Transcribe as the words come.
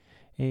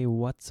Hey,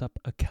 what's up,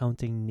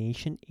 Accounting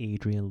Nation?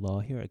 Adrian Law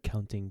here,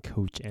 accounting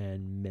coach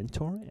and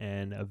mentor,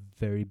 and a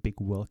very big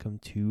welcome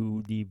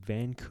to the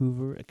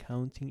Vancouver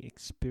Accounting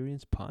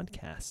Experience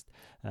podcast,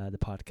 the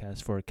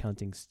podcast for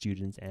accounting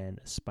students and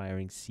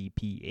aspiring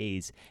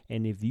CPAs.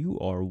 And if you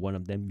are one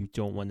of them, you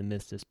don't want to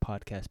miss this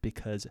podcast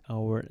because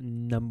our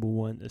number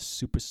one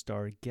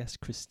superstar guest,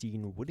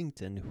 Christine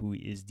Woodington, who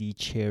is the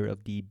chair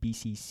of the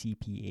BC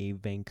CPA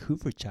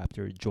Vancouver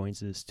chapter,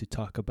 joins us to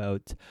talk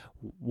about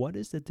what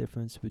is the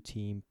difference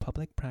between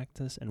public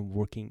practice and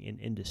working in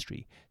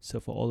industry. So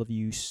for all of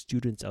you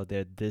students out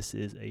there, this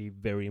is a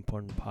very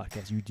important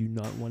podcast. You do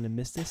not want to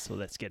miss this, so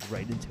let's get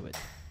right into it.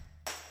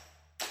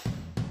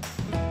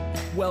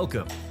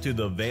 Welcome to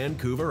the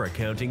Vancouver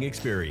Accounting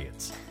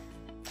Experience,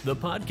 the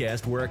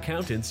podcast where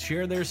accountants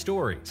share their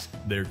stories,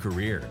 their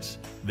careers,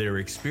 their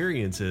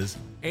experiences,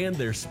 and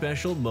their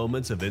special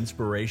moments of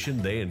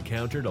inspiration they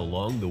encountered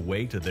along the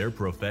way to their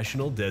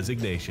professional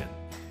designation.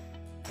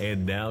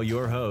 And now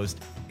your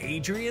host,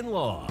 Adrian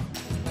Law.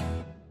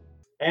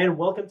 And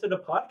welcome to the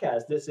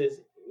podcast. This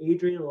is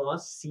Adrian Law,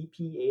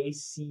 CPA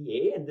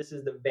CA, and this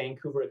is the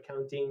Vancouver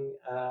Accounting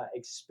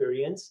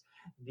Experience,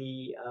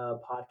 the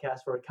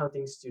podcast for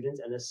accounting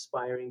students and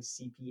aspiring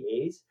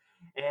CPAs.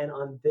 And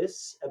on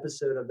this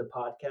episode of the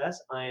podcast,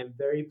 I am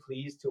very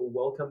pleased to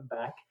welcome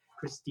back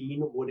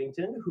Christine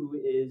Woodington,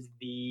 who is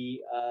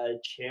the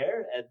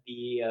chair at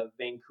the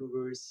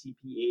Vancouver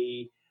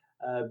CPA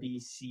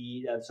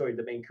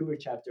the Vancouver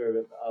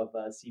chapter of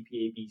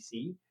CPA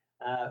BC,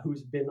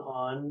 who's been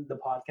on the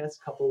podcast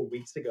a couple of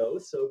weeks ago.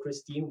 So,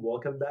 Christine,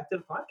 welcome back to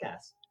the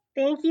podcast.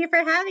 Thank you for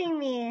having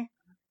me.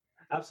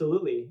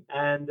 Absolutely,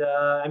 and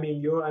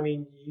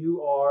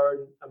you are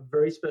a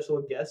very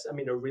special guest. I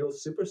mean, a real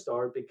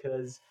superstar,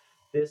 because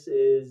this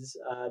is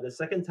the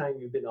second time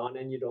you've been on,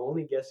 and you're the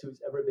only guest who's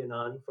ever been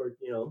on for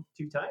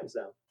 2 times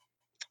now.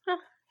 Oh,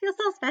 feels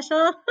so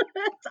special.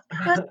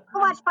 It was so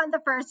much fun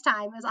the first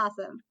time. It was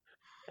awesome.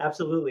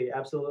 Absolutely.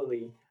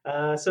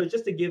 So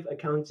just to give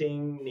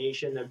Accounting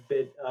Nation a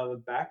bit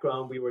of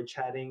background, we were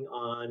chatting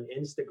on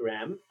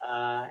Instagram,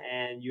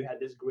 and you had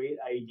this great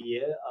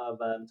idea of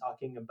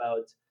talking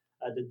about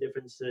the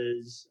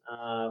differences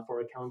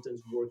for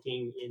accountants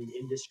working in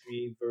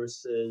industry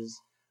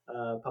versus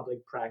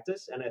public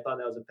practice. And I thought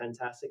that was a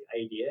fantastic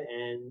idea.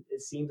 And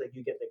it seems like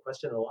you get the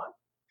question a lot.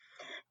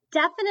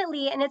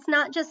 Definitely. And it's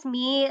not just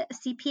me.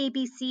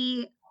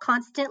 CPABC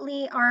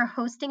constantly are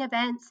hosting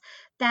events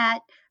that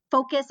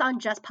focus on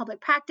just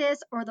public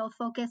practice, or they'll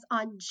focus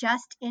on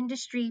just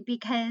industry,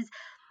 because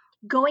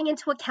going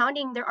into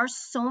accounting, there are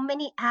so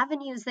many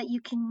avenues that you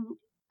can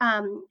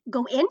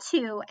go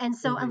into. And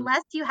so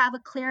unless you have a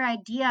clear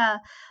idea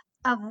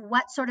of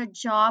what sort of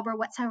job or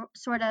what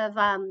sort of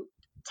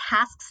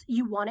tasks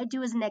you want to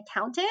do as an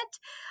accountant,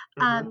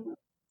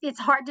 it's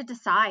hard to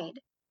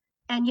decide.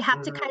 And you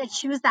have to kind of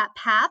choose that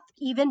path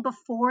even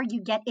before you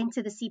get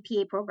into the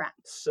CPA program.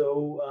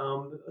 So,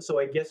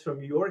 I guess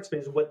from your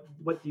experience,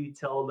 what do you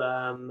tell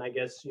them,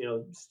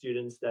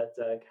 students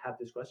that have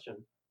this question?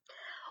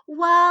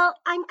 Well,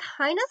 I'm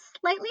kind of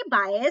slightly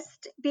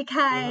biased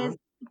because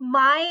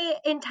my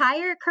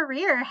entire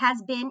career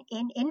has been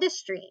in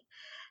industry,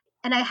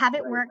 and I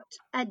haven't worked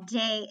a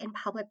day in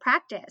public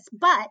practice.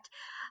 But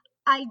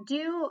I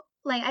do,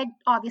 I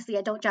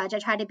don't judge. I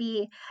try to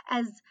be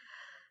as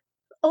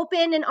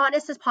open and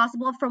honest as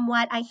possible from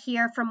what I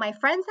hear from my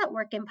friends that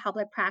work in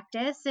public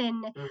practice.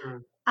 And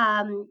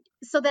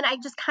so then I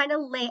just kind of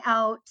lay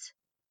out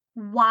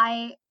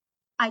why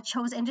I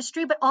chose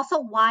industry, but also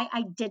why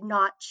I did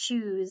not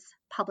choose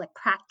public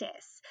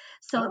practice.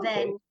 So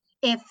then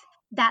if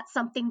that's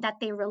something that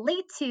they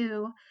relate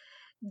to,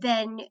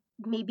 then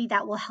maybe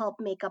that will help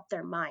make up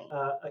their mind.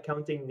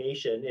 Accounting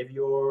Nation, if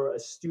you're a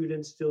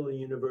student still in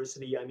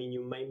university,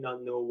 you might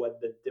not know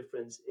what the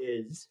difference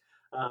is.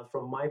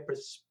 From my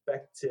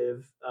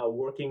perspective,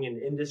 working in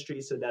industry,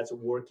 so that's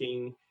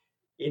working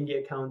in the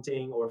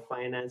accounting or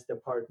finance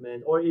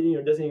department, or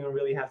it doesn't even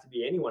really have to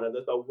be any one of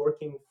those, but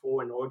working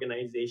for an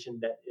organization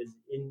that is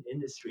in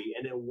industry,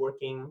 and then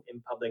working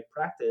in public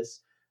practice,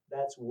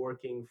 that's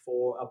working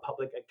for a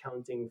public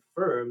accounting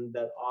firm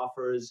that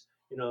offers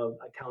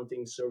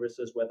accounting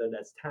services, whether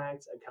that's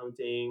tax,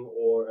 accounting,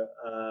 or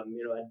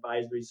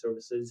advisory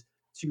services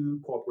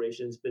to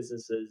corporations,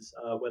 businesses,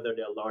 whether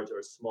they're large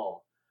or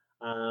small.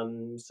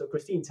 So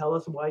Christine, tell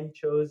us why you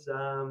chose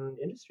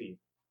industry.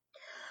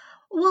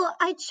 Well,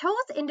 I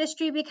chose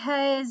industry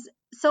because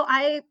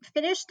I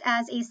finished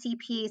as a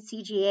CPA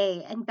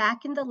CGA, and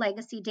back in the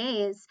legacy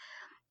days,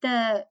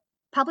 the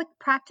public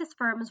practice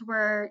firms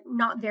were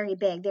not very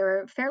big. They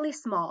were fairly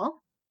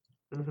small.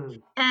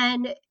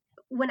 And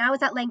when I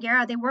was at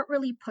Langara, they weren't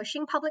really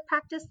pushing public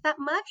practice that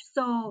much.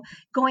 So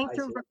going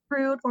through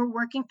recruit or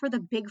working for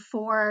the big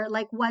four,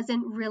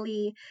 wasn't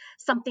really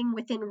something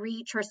within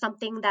reach or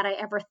something that I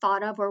ever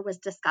thought of or was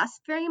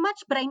discussed very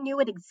much, but I knew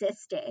it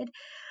existed.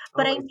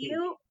 But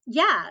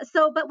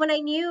but when I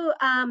knew,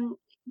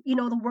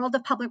 the world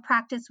of public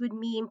practice would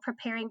mean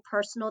preparing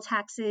personal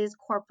taxes,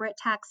 corporate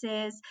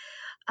taxes.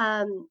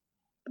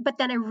 But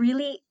then I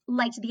really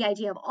liked the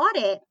idea of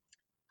audit.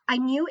 I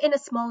knew in a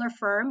smaller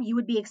firm, you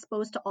would be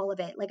exposed to all of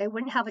it. Like I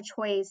wouldn't have a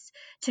choice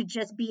to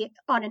just be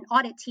on an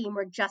audit team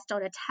or just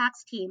on a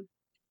tax team.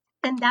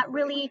 And that Right.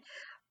 really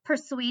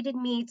persuaded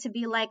me to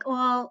be like,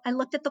 well, I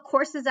looked at the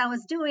courses I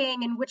was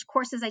doing and which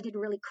courses I did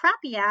really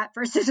crappy at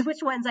versus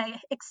which ones I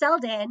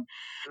excelled in,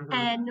 Mm-hmm.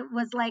 and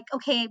was like,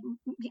 okay,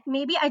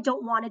 maybe I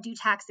don't want to do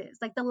taxes.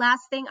 Like the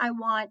last thing I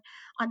want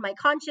on my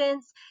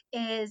conscience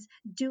is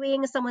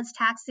doing someone's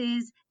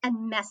taxes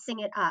and messing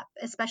it up,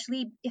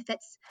 especially if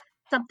it's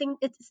something,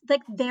 it's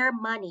like their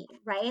money,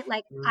 right?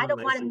 Like I don't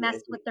I want to see. mess I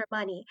see. with their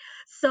money.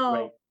 Right.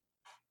 So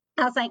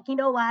I was like, you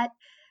know what?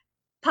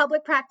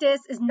 Public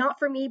practice is not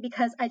for me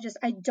because I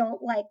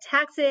don't like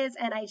taxes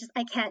and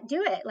I can't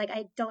do it. Like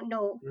I don't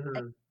know,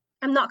 Mm-hmm.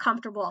 I'm not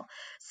comfortable.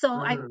 So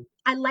Mm-hmm.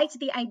 I liked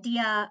the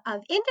idea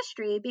of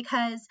industry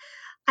because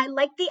I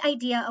liked the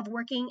idea of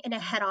working in a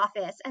head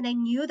office, and I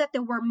knew that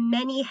there were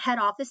many head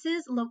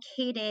offices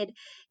located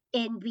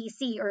in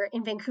BC or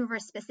in Vancouver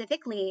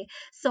specifically.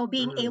 So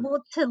being Mm-hmm. able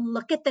to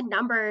look at the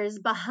numbers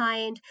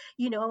behind,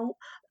 you know,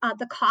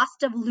 the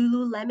cost of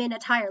Lululemon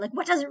attire, like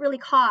what does it really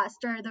cost,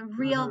 or the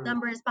real Mm-hmm.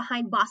 numbers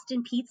behind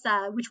Boston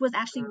Pizza, which was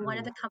actually one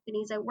of Mm-hmm. the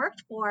companies I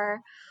worked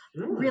for,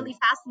 Mm. really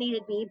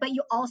fascinated me. But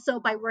you also,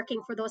 by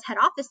working for those head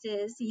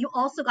offices, you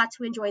also got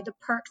to enjoy the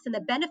perks and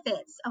the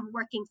benefits of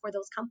working for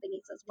those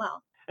companies as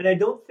well. And I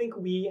don't think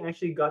we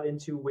actually got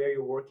into where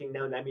you're working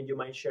now. And I mean, do you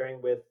mind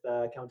sharing with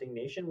Accounting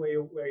Nation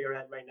where you're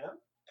at right now?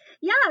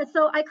 Yeah,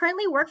 so I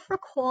currently work for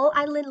Coal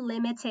Island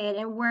Limited,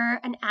 and we're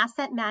an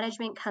asset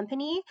management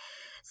company.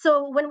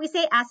 So when we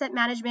say asset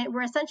management,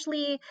 we're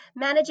essentially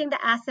managing the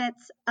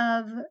assets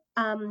of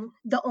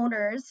the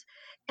owners,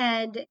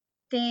 and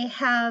they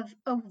have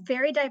a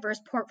very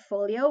diverse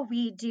portfolio.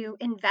 We do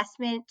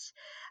investment,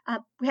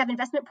 we have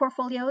investment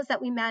portfolios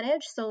that we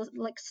manage, so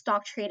like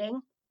stock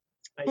trading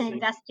I and see.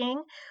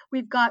 investing.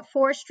 We've got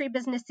forestry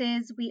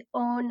businesses. We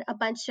own a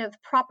bunch of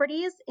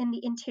properties in the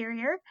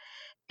interior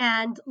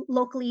and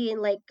locally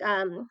in like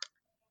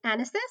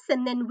Anasis.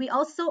 And then we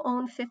also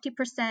own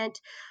 50%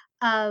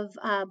 of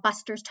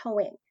Buster's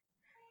Towing.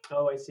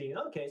 Oh, I see.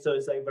 Okay, so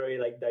it's like very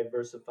like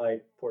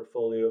diversified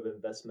portfolio of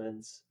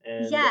investments,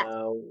 and Yes.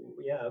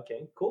 yeah,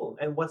 okay, cool.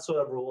 And what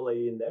sort of role are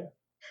you in there?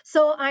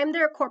 So I'm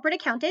their corporate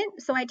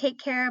accountant. So I take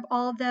care of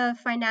all the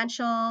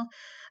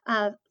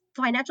uh,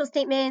 financial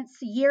statements,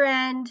 year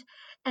end,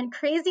 and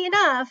crazy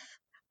enough,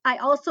 I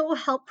also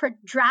help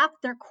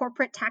draft their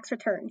corporate tax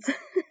returns.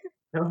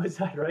 Oh, is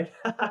that right?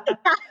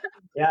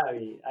 Yeah, I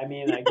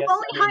I've guess,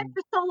 only hired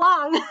for so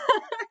long.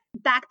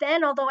 Back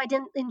then, although I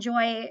didn't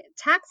enjoy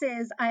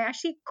taxes, I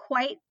actually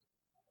quite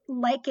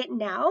like it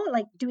now,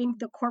 like doing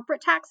the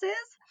corporate taxes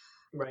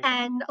right.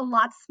 and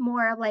lots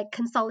more of like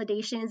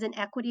consolidations and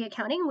equity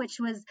accounting, which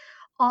was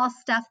all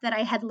stuff that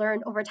I had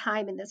learned over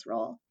time in this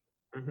role.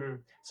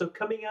 So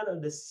coming out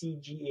of the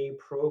CGA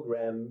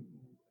program,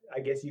 I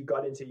guess you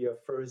got into your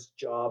first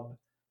job,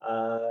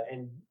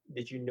 and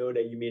did you know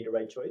that you made the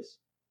right choice?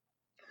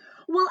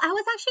 Well, I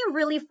was actually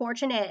really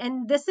fortunate,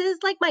 and this is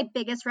like my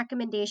biggest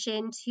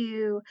recommendation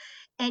to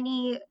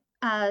any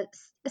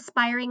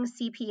aspiring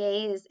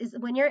CPAs is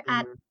when you're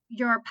at Mm-hmm.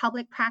 your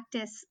public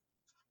practice,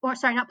 or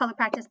sorry, not public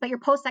practice, but your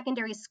post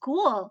secondary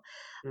school,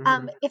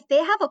 Mm-hmm. if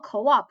they have a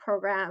co op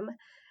program,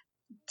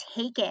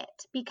 take it,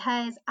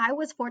 because I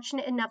was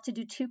fortunate enough to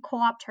do two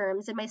co-op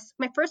terms, and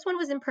my first one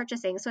was in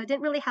purchasing, so I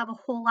didn't really have a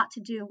whole lot to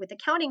do with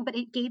accounting, but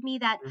it gave me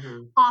that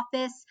Mm-hmm.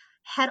 office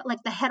head,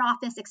 like the head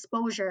office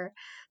exposure,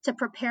 to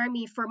prepare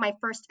me for my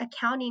first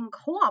accounting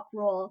co-op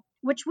role,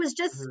 which was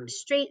just Mm-hmm.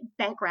 straight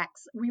bank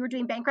recs. We were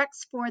doing bank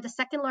recs for the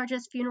second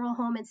largest funeral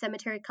home and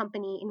cemetery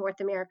company in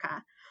North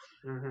America.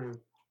 Mm-hmm.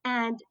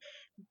 And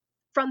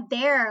from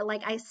there,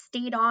 like I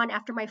stayed on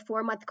after my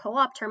 4 month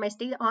co-op term, I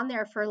stayed on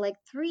there for like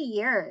 3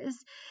 years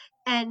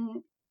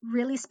and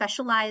really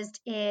specialized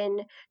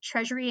in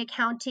treasury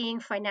accounting,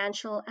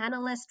 financial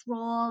analyst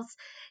roles.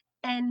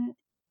 And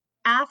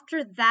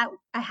after that,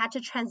 I had to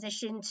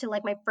transition to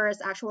like my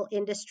first actual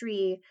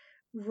industry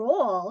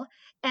role.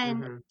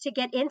 And Mm-hmm. to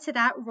get into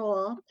that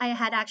role, I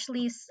had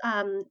actually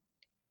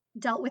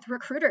dealt with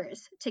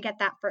recruiters to get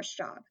that first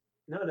job.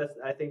 No,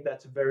 I think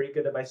that's very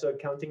good advice. So,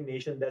 Accounting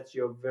Nation, that's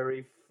your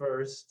very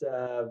first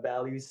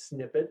value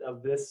snippet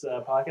of this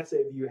podcast. So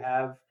if you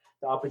have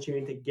the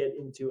opportunity to get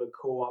into a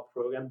co-op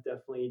program,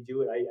 definitely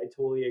do it. I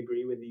totally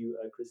agree with you,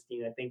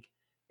 Christine. I think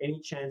any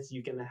chance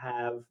you can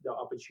have the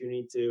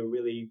opportunity to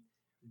really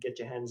get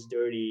your hands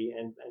dirty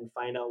and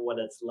find out what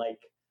it's like,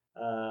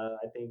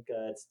 I think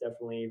it's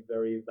definitely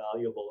very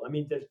valuable. I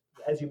mean,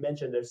 as you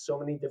mentioned, there's so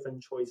many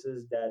different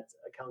choices that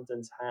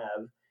accountants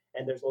have,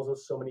 and there's also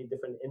so many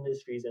different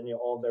industries, and they're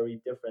all very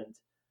different.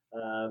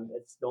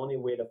 It's the only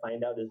way to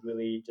find out is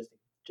really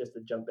just to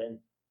jump in.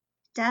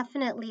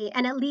 Definitely.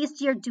 And at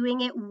least you're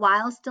doing it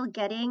while still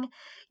getting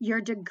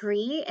your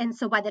degree. And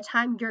so by the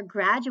time you're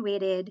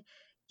graduated,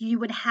 you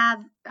would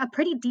have a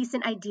pretty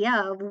decent idea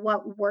of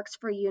what works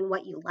for you and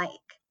what you like.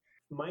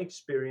 my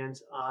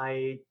experience,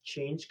 I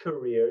changed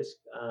careers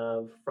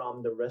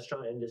from the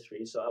restaurant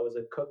industry. So I was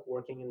a cook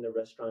working in the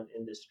restaurant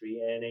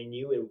industry, and I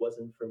knew it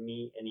wasn't for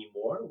me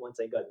anymore once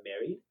I got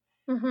married.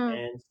 Mm-hmm.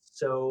 And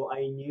so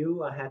I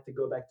knew I had to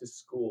go back to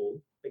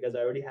school because I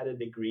already had a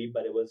degree,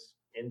 but it was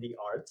in the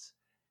arts.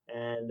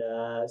 And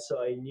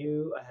so I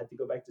knew I had to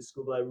go back to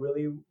school, but I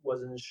really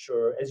wasn't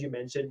sure. As you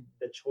mentioned,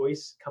 the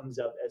choice comes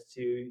up as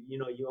to,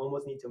 you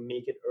almost need to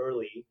make it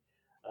early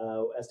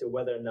as to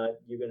whether or not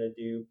you're going to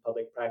do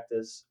public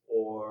practice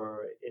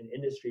or in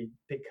industry,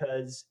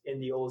 because in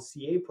the old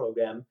CA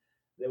program,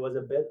 there was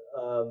a bit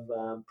of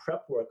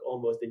prep work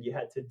almost that you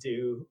had to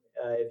do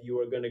if you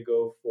were going to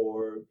go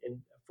for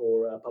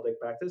public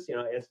practice.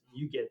 As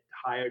you get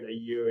hired a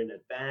year in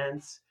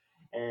advance,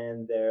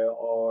 and there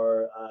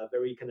are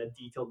very kind of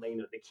detailed,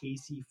 the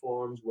KC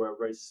forms were a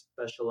very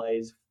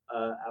specialized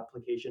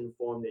application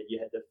form that you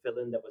had to fill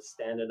in that was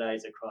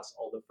standardized across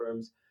all the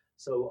firms.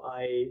 So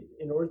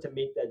in order to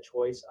make that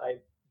choice, I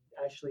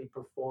actually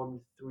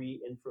performed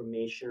three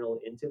informational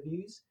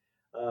interviews,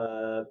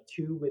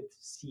 two with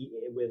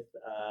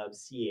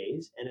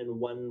CAs, and then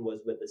one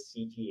was with a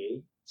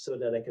CGA, so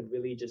that I could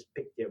really just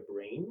pick their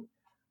brain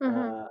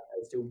Mm-hmm.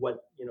 as to what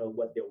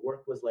their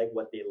work was like,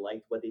 what they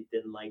liked, what they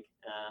didn't like.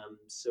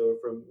 So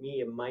for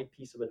me, my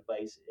piece of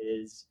advice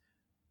is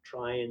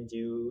try and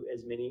do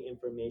as many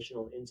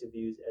informational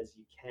interviews as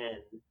you can,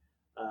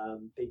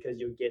 because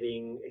you're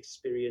getting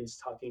experience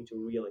talking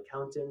to real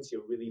accountants.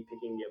 You're really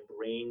picking their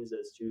brains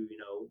as to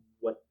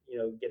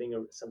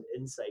getting some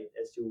insight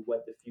as to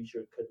what the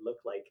future could look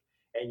like,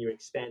 and you're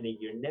expanding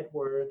your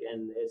network.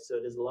 And so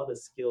there's a lot of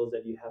skills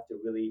that you have to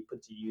really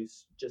put to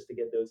use just to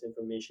get those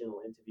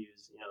informational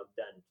interviews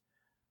done.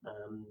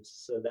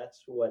 So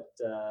that's what.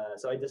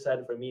 So I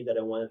decided for me that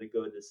I wanted to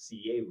go the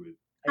CA route.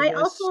 I I guess.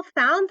 also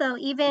found though,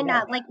 even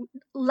Yeah. like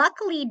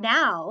luckily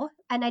now,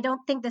 and I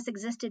don't think this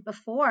existed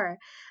before,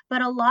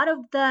 but a lot of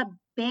the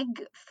big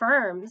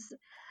firms,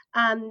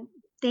 um,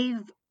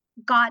 they've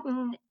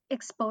gotten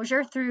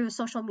exposure through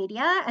social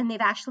media, and they've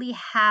actually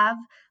have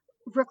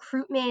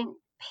recruitment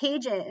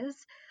pages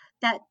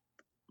that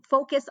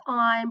focus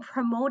on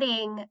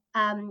promoting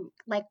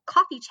like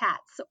coffee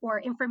chats or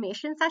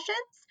information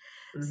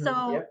sessions.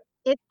 So Yep.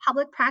 if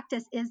public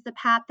practice is the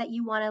path that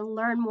you want to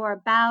learn more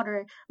about,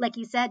 or like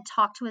you said,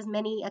 talk to as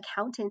many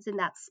accountants in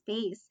that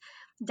space,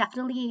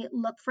 definitely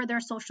look for their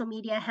social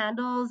media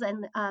handles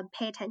and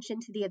pay attention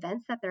to the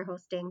events that they're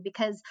hosting,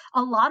 because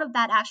a lot of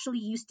that actually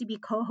used to be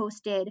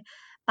co-hosted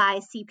by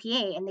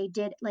CPA, and they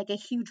did like a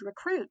huge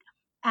recruit,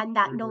 and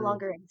that no hmm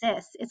longer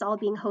exists. It's all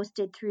being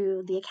hosted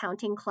through the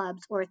accounting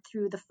clubs or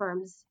through the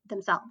firms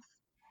themselves.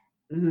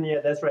 Yeah,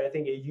 that's right. I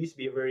think it used to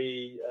be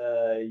very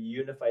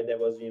unified. There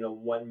was,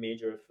 one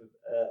major,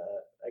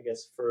 I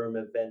guess, firm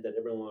event that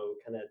everyone would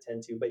kind of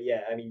attend to. But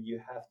yeah, I mean, you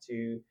have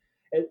to.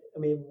 I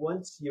mean,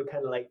 once you're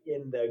kind of like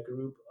in the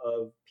group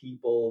of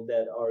people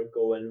that are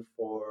going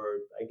for,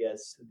 I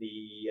guess,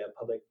 the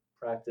public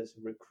practice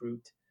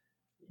recruit,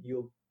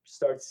 you'll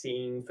start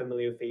seeing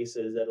familiar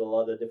faces at a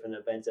lot of different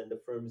events, and the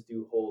firms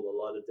do hold a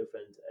lot of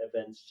different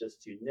events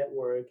just to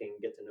network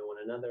and get to know one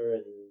another,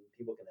 and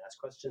people can ask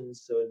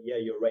questions. So yeah,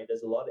 you're right,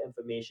 there's a lot of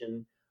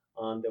information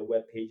on their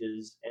web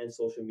pages and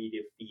social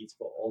media feeds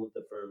for all of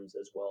the firms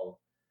as well.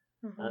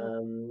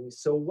 Mm-hmm.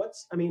 So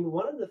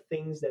one of the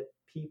things that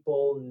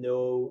people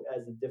know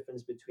as the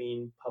difference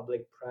between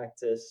public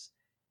practice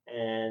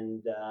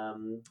and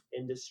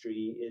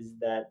industry is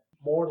that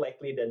more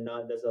likely than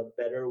not, there's a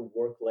better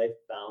work-life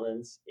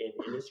balance in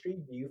industry.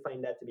 Do you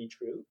find that to be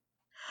true?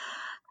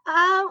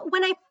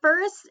 When I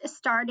first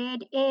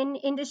started in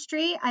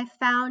industry, I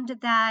found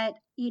that,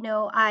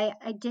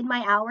 I did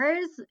my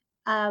hours,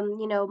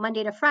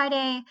 Monday to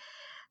Friday.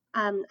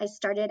 I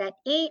started at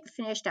 8,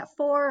 finished at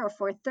 4 or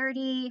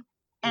 4:30,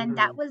 and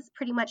that Mm-hmm. was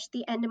pretty much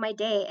the end of my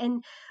day.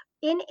 And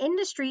in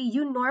industry,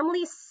 you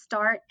normally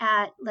start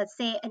at, let's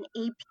say, an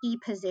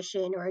AP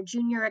position or a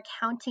junior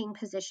accounting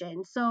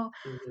position. So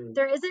Mm-hmm.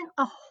 there isn't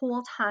a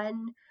whole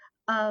ton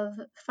of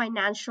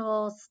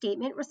financial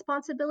statement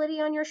responsibility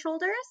on your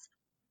shoulders.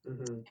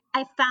 Mm-hmm.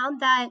 I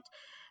found that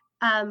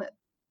um,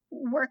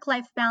 work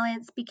life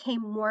balance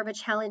became more of a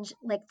challenge,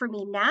 like for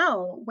me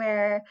now,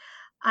 where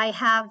I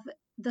have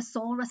the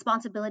sole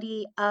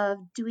responsibility of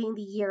doing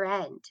the year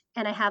end,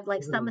 and I have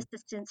like some Mm-hmm.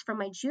 assistance from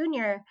my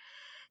junior.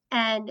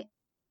 And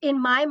in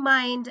my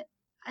mind,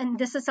 and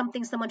this is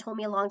something someone told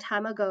me a long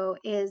time ago,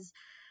 is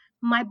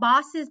my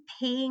boss is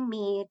paying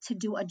me to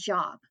do a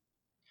job.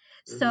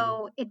 Mm-hmm.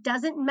 So it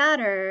doesn't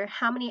matter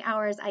how many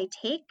hours I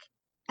take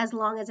as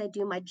long as I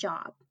do my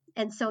job.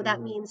 And so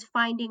that Mm-hmm. means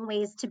finding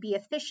ways to be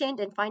efficient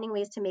and finding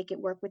ways to make it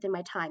work within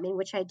my time, in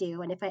which I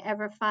do. And if I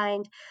ever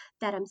find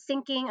that I'm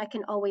sinking, I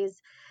can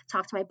always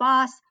talk to my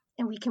boss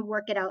and we can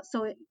work it out.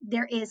 So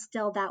there is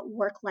still that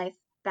work life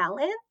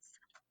balance.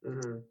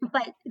 Mm-hmm.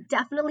 But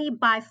definitely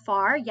by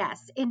far,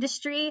 yes,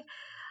 industry,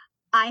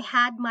 I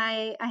had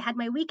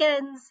my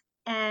weekends,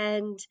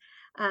 and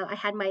I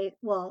had my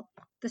well,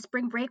 the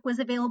spring break was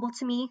available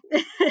to me,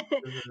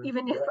 Mm-hmm.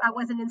 even if Yep. I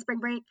wasn't in spring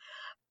break.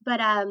 But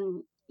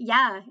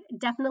Yeah,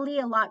 definitely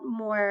a lot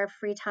more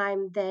free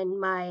time than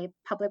my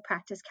public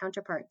practice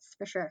counterparts,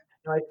 for sure.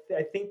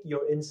 I think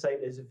your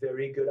insight is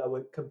very good. I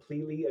would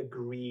completely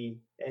agree.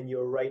 And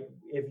you're right.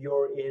 If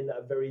you're in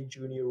a very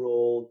junior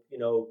role,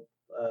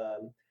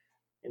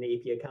 an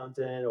AP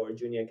accountant or a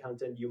junior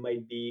accountant, you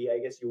might be, I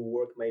guess your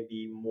work might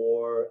be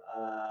more,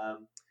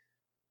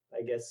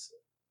 I guess,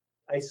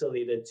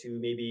 isolated to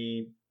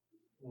maybe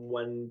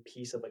one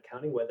piece of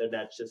accounting, whether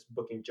that's just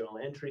booking journal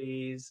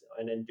entries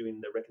and then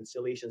doing the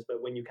reconciliations.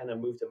 But when you kind of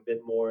move to a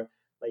bit more,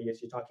 like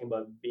yes, you're talking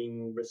about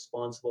being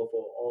responsible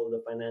for all of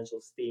the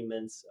financial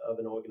statements of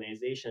an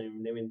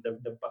organization. I mean,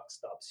 the buck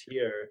stops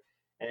here,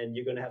 and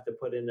you're going to have to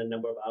put in a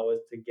number of hours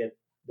to get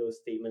those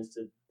statements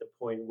to the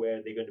point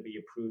where they're going to be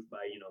approved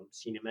by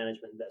senior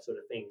management, that sort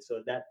of thing.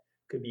 So that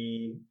could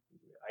be,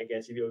 I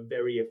guess, if you're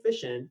very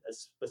efficient, a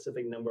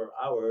specific number of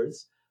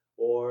hours,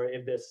 or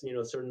if there's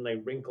certain like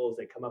wrinkles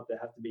that come up that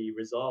have to be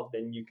resolved,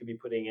 then you could be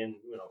putting in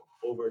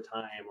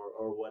overtime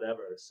or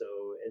whatever. So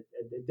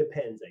it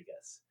depends, I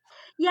guess.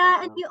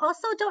 Yeah, and um, you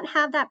also don't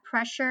have that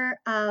pressure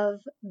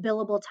of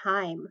billable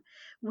time,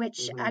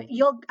 which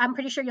mhm. I'm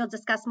pretty sure you'll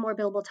discuss more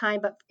billable time,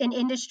 but in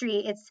industry,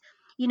 it's,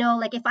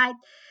 like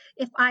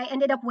if I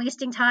ended up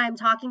wasting time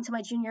talking to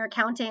my junior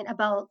accountant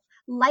about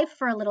life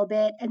for a little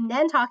bit and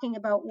then talking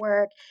about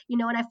work,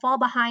 and I fall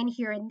behind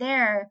here and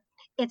there,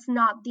 it's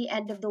not the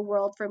end of the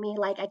world for me.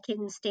 Like I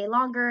can stay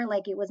longer,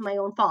 like it was my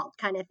own fault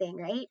kind of thing,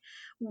 right?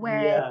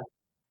 Whereas Yeah,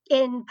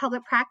 in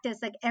public practice,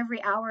 like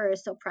every hour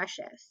is so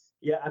precious.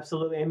 yeah,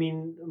 absolutely. I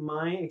mean,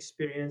 my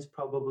experience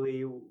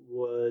probably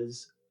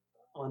was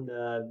on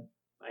the,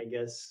 I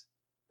guess,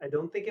 I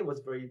don't think it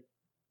was very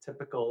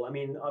typical. I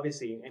mean,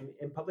 obviously,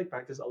 in public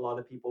practice, a lot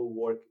of people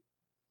work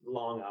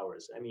long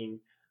hours. I mean,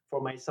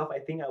 for myself, I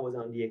think I was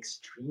on the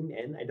extreme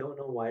end. I don't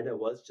know why that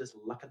was, just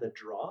luck of the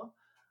draw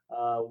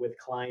with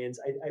clients.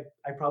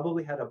 I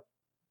probably had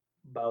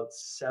about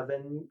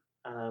seven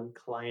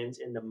clients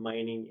in the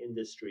mining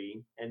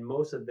industry, and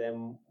most of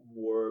them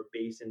were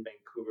based in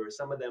Vancouver.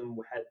 Some of them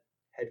had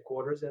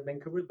headquarters in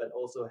Vancouver, but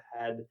also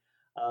had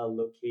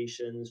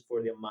locations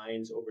for their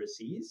mines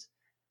overseas.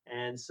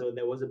 And so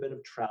there was a bit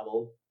of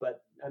travel.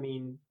 But I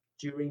mean,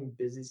 during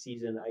busy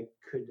season, I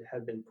could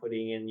have been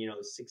putting in,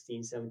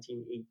 16,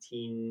 17,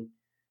 18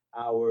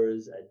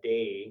 hours a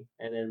day,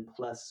 and then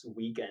plus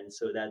weekends.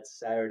 So that's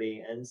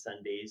Saturday and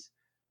Sundays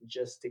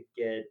just to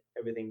get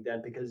everything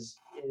done, because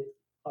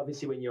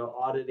obviously when you're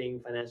auditing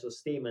financial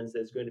statements,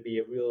 there's going to be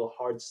a real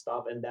hard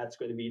stop, and that's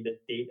going to be the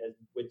date at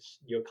which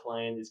your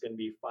client is going to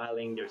be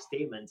filing their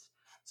statements.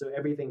 So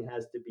everything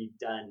has to be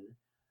done.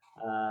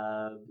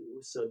 uh,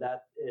 so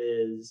that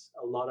is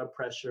a lot of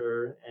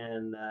pressure,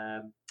 and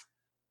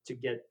to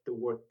get the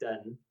work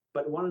done.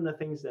 But one of the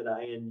things that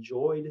I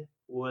enjoyed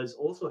was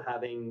also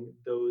having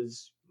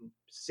those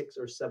 6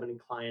 or 7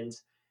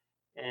 clients,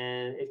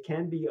 and it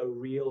can be a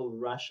real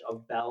rush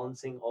of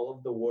balancing all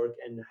of the work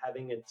and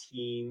having a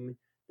team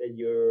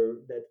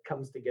that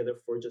comes together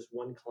for just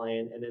one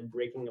client, and then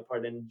breaking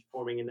apart and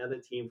forming another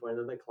team for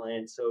another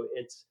client. So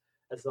it's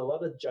a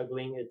lot of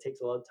juggling. It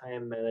takes a lot of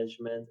time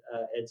management.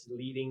 It's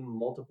leading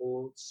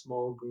multiple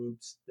small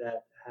groups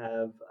that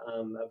have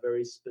a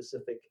very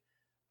specific,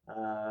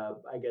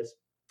 I guess,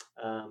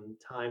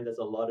 time that's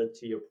allotted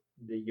to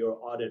your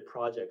audit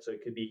project. So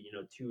it could be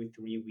 2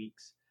 3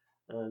 weeks.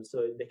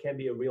 So there can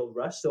be a real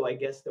rush. So I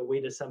guess the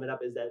way to sum it up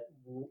is that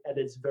at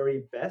its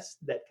very best,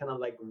 that kind of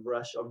like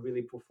rush of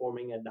really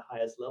performing at the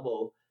highest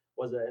level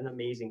was an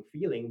amazing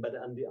feeling. But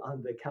on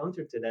the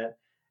counter to that,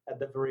 at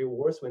the very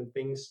worst, when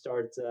things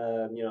start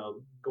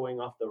going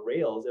off the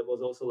rails, it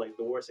was also like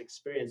the worst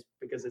experience,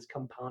 because it's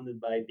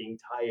compounded by being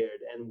tired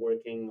and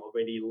working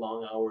already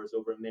long hours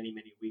over many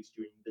weeks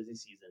during busy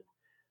season.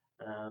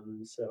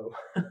 So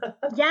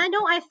Yeah,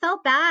 no, I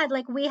felt bad.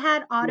 Like we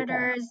had yeah.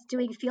 auditors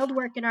doing field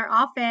work in our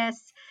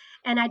office,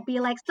 and I'd be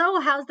like,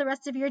 "So, how's the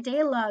rest of your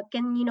day look?"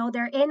 And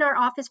they're in our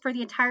office for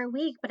the entire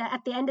week, but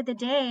at the end of the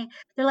day,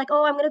 they're like,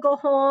 "Oh, I'm going to go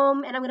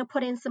home and I'm going to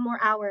put in some more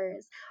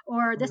hours."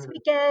 Or this Mhm,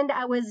 weekend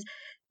I was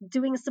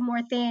doing some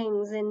more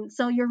things. And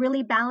so you're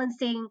really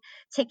balancing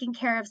taking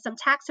care of some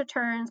tax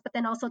returns, but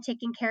then also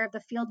taking care of the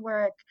field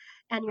work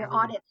and your mhm.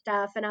 audit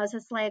stuff. And I was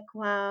just like,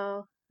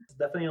 wow. It's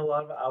definitely a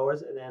lot of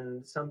hours, and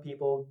then some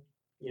people,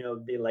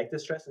 they like the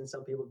stress, and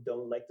some people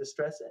don't like the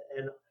stress.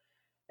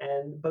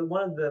 But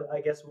one of the,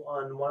 I guess,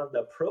 on one of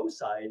the pro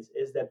sides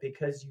is that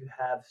because you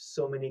have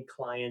so many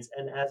clients,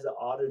 and as an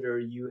auditor,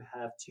 you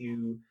have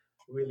to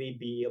really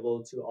be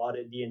able to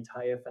audit the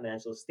entire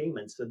financial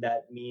statement. So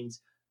that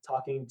means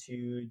talking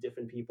to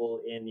different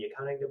people in the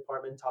accounting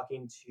department,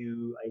 talking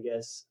to, I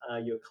guess,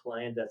 your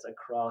client that's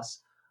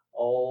across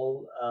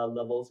all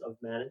levels of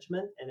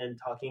management, and then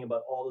talking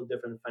about all the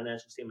different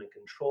financial statement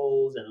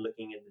controls, and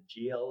looking at the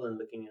GL and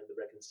looking at the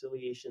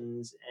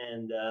reconciliations.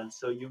 And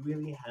so you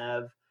really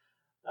have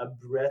a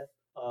breadth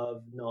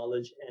of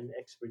knowledge and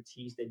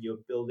expertise that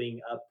you're building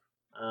up,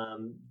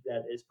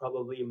 that is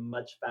probably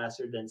much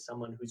faster than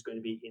someone who's going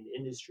to be in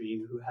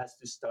industry, who has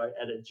to start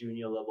at a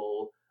junior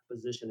level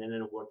position and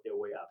then work their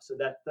way up. So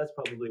that's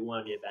probably one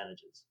of the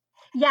advantages.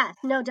 Yes,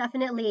 no,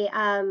 definitely.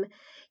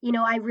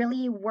 I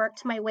really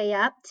worked my way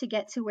up to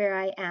get to where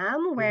I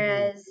am, Mm-hmm,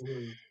 whereas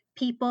mm-hmm,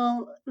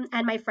 people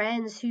and my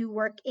friends who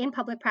work in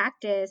public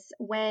practice,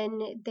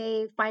 when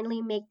they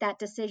finally make that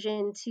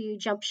decision to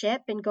jump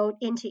ship and go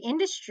into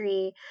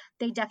industry,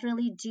 they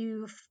definitely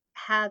do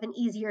have an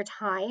easier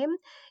time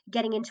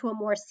getting into a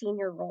more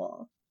senior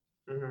role.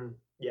 mm-hmm.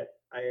 Yeah,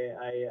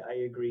 I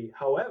agree.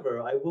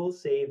 However, I will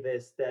say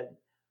this, that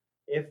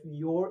if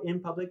you're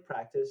in public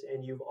practice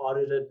and you've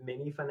audited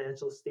many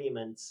financial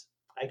statements,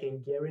 I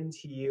can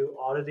guarantee you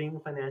auditing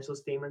financial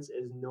statements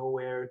is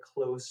nowhere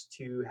close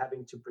to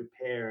having to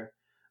prepare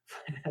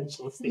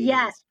financial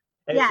Yes, statements.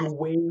 It's yes,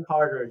 way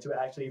harder to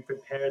actually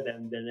prepare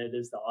them than it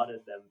is to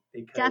audit them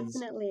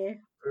because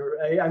definitely.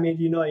 I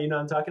mean,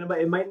 I'm talking about.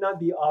 It might not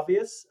be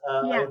obvious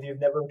Yeah. if you've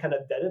never kind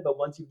of done it, but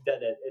once you've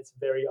done it, it's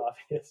very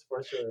obvious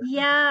for sure.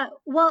 Yeah,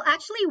 well,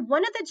 actually,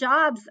 one of the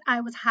jobs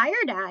I was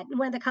hired at,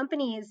 one of the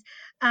companies,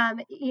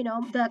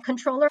 the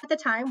controller at the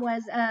time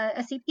was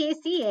a CPA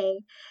CA.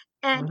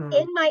 And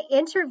in Hmm. my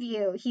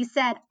interview, he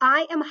said,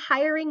 I am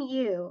hiring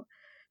you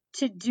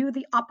to do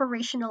the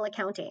operational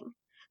accounting.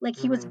 Like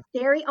he was Hmm.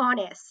 very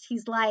honest.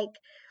 He's like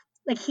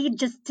he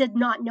just did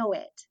not know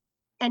it.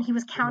 And he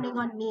was counting Hmm.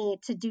 on me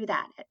to do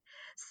that.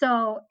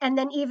 So, and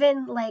then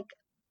even like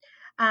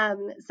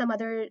some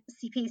other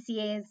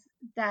CPCAs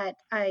that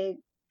I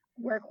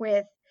work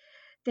with,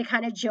 they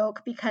kind of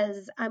joke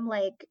because I'm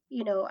like,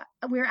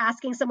 we're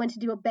asking someone to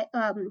do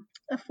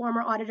a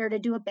former auditor to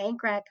do a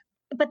bank rec,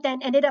 but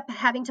then ended up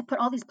having to put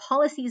all these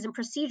policies and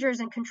procedures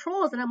and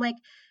controls, and I'm like,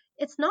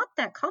 it's not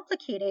that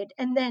complicated.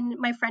 And then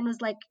my friend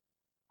was like,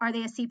 are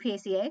they a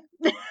CPACA?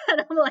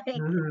 And I'm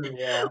like, Hmm.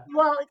 Yeah.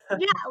 well,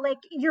 yeah, like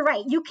you're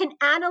right. You can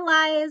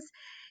analyze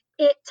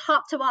it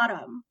top to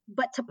bottom,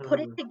 but to put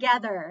it Hmm.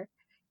 together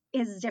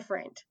is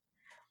different.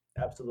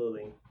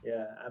 Absolutely.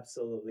 Yeah,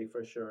 absolutely,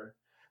 for sure.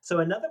 So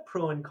another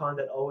pro and con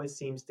that always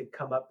seems to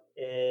come up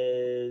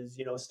is,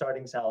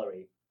 starting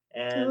salary.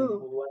 And Ooh,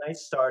 when I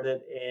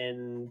started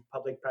in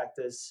public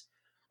practice,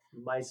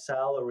 my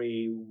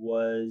salary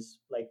was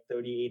like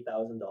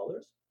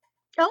 $38,000.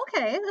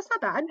 okay, that's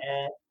not bad.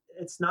 And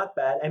it's not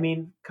bad. I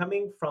mean,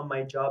 coming from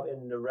my job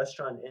in the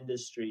restaurant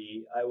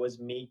industry, I was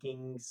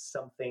making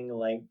something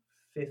like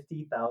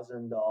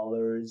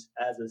 $50,000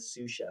 as a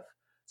sous chef.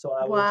 So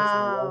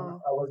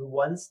Wow. I was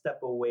one step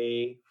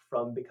away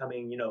from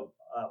becoming,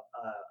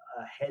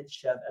 a head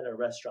chef at a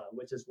restaurant,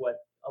 which is what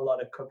a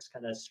lot of cooks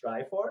kind of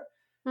strive for.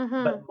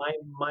 But Mm-hmm.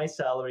 my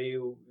salary,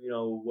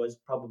 was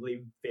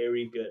probably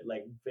very good.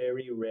 Like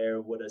very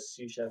rare would a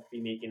sous chef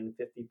be making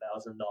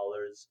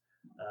 $50,000.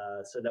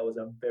 So that was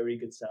a very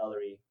good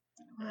salary,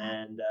 Wow.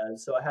 and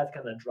so I had to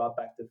kind of drop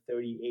back to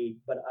 38.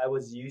 But I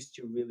was used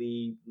to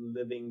really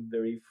living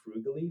very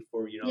frugally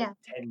for Yeah.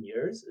 10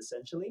 years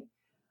essentially.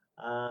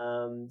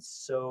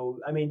 So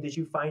I mean, did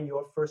you find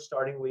your first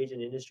starting wage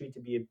in industry to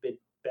be a bit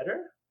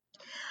better?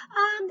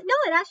 No,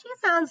 it actually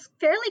sounds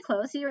fairly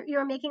close.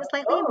 You're making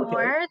slightly Oh,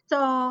 okay. more.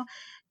 So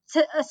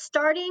to a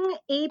starting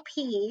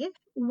AP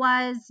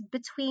was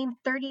between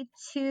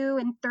 32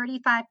 and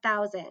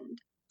 35,000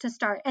 to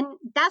start. And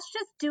that's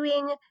just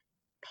doing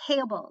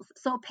payables.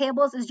 So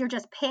payables is you're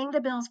just paying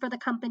the bills for the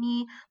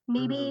company,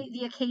 Mm-hmm, maybe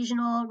the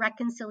occasional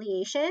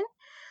reconciliation.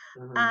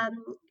 mm-hmm,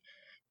 Um,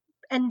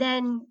 and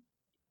then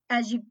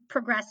as you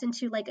progress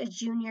into like a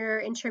junior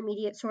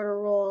intermediate sort of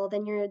role,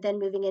 then you're then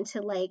moving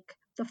into like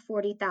the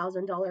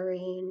 $40,000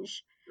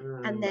 range,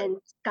 and mm, right. then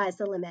sky's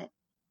the limit.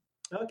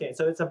 Okay,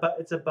 so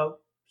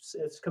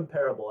it's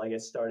comparable, I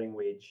guess, starting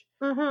wage.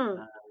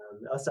 Mm-hmm.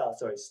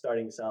 Sorry,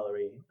 starting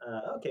salary.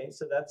 Okay,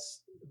 so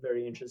that's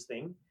very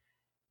interesting.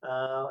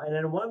 And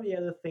then one of the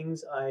other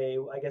things I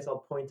guess I'll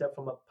point out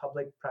from a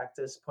public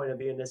practice point of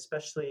view, and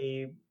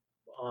especially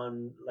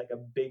on like a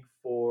big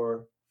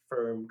four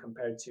firm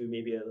compared to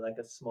maybe like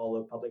a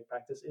smaller public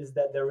practice, is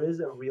that there is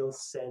a real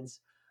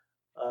sense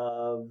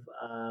of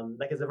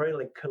like it's a very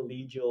like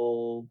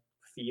collegial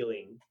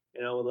feeling.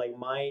 Like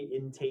my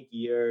intake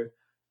year,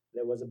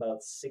 there was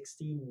about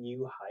 60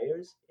 new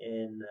hires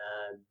in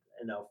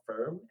our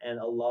firm, and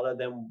a lot of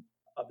them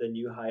of the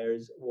new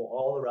hires were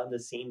all around the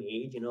same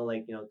age.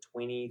 Like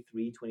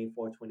 23,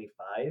 24,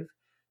 25.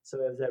 So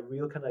it was that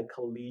real kind of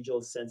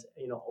collegial sense.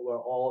 We're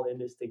all in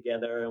this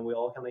together, and we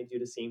all kind of like do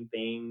the same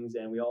things,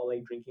 and we all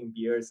like drinking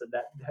beer. So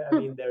that I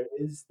mean, there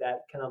is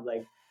that kind of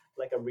like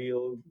a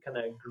real kind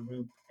of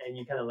group, and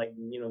you kind of like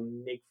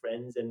make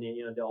friends, and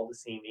they're all the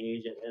same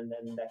age, and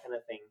then that kind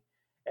of thing.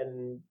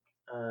 And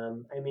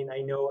I mean,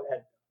 I know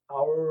at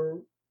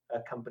our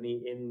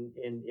company in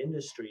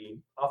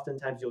industry,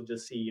 oftentimes you'll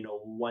just see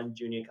one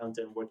junior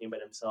accountant working by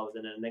themselves,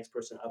 and then the next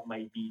person up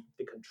might be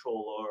the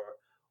controller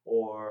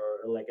or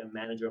like a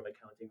manager of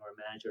accounting or a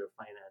manager of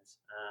finance.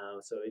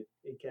 So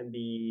it can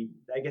be,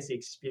 I guess the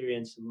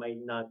experience might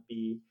not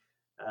be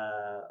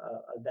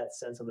that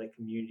sense of like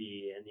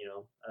community, and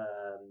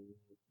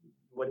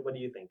what do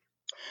you think?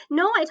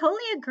 No, I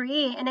totally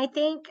agree. And I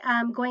think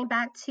going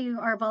back to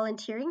our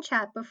volunteering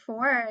chat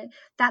before,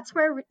 that's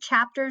where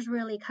chapters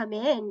really come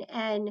in.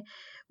 And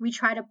we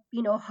try to,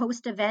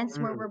 host events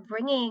where Mm, we're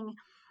bringing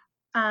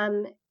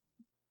um,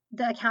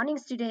 the accounting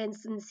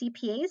students and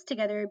CPAs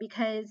together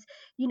because,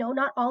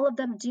 not all of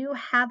them do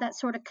have that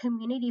sort of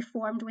community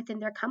formed within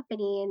their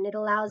company. And it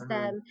allows mhm,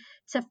 them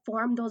to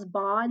form those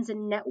bonds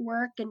and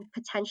network and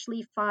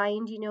potentially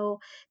find,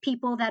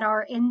 people that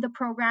are in the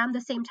program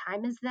the same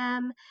time as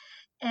them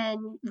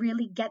and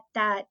really get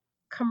that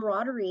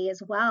camaraderie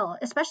as well,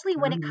 especially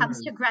when it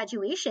comes to mhm,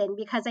 graduation,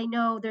 because I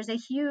know there's a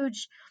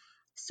huge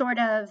sort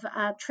of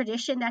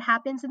tradition that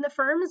happens in the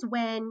firms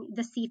when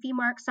the CFE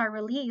marks are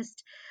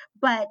released,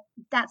 but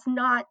that's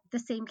not the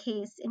same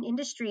case in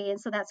industry.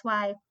 And so that's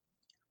why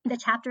the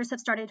chapters have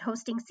started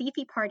hosting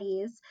CFE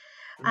parties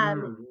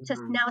mhm, to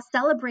mhm. now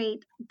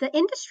celebrate the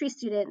industry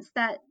students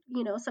that,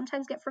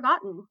 sometimes get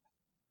forgotten.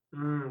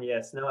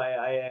 Yes, no,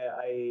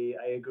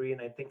 I agree,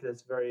 and I think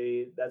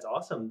that's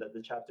awesome that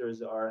the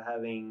chapters are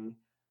having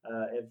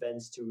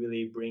events to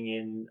really bring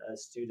in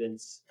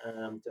students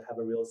to have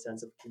a real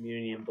sense of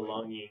community and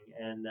belonging,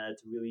 and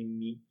to really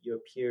meet your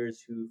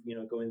peers who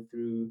going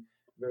through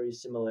very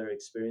similar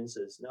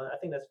experiences. No, I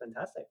think that's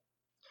fantastic.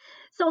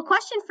 So, a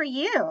question for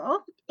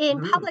you in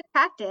Mhm. public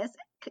practice,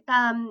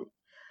 um,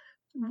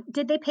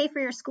 did they pay for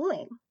your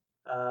schooling?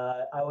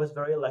 I was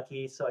very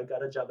lucky, so I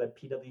got a job at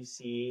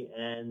PwC,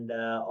 and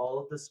all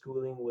of the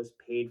schooling was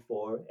paid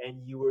for,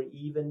 and you were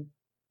even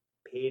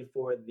paid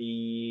for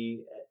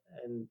the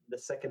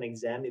second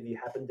exam if you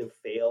happen to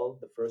fail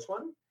the first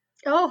one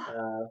Oh,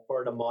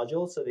 for the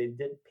module. So they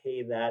did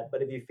pay that,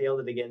 but if you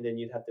failed it again, then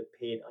you'd have to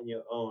pay it on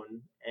your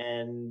own.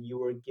 And you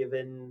were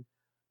given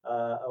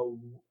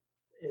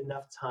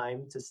enough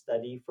time to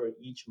study for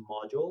each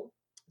module.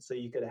 So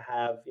you could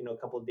have a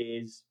couple of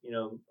days,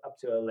 up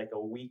to like a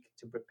week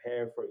to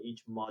prepare for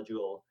each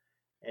module,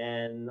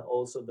 and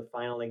also the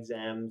final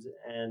exams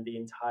and the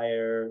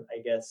entire,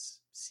 I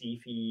guess,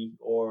 CFE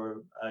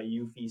or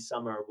UFE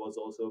summer was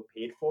also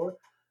paid for.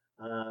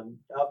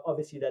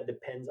 Obviously, that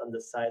depends on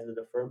the size of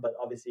the firm, but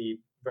obviously,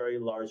 very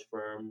large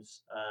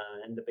firms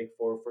and the big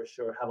four for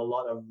sure have a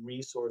lot of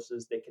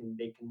resources they can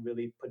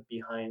really put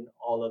behind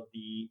all of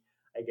the,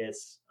 I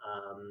guess,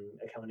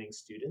 accounting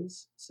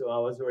students. So I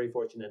was very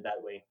fortunate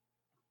that way.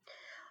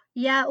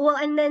 yeah. Well,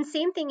 and then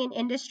same thing in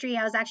industry.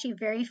 I was actually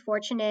very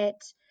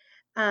fortunate.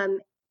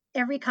 Um,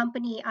 every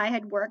company I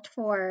had worked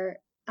for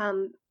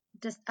um,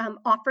 just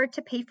offered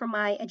to pay for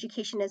my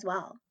education as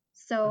well.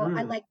 So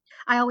Mm.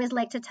 I always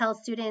like to tell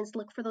students,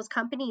 look for those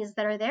companies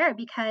that are there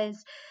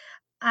because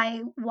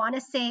I want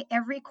to say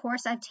every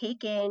course I've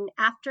taken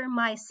after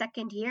my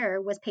second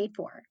year was paid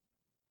for.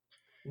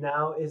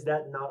 Now, is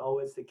that not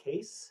always the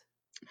case?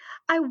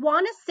 I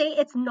want to say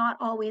it's not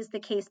always the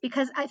case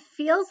because it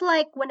feels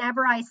like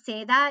whenever I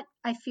say that,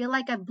 I feel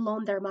like I've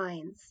blown their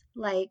minds.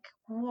 Like,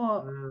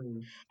 whoa.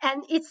 Mm.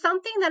 And it's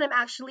something that I'm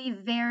actually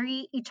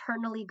very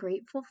eternally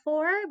grateful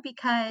for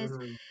because,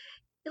 Mm.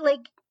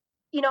 like,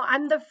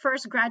 I'm the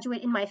first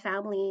graduate in my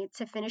family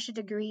to finish a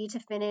degree, to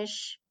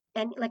finish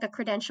and like a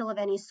credential of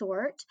any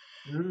sort.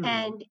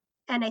 Mm.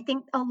 And I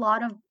think a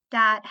lot of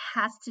that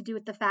has to do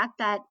with the fact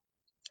that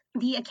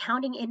the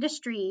accounting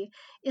industry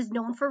is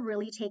known for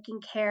really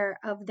taking care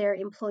of their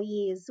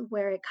employees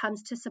where it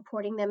comes to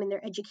supporting them in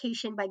their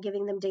education by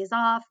giving them days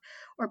off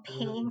or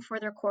paying Mm. for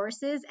their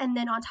courses. And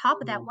then on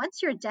top of that, Mm.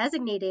 once you're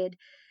designated,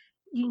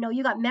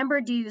 you got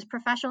member dues,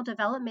 professional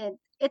development.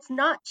 It's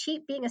not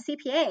cheap being a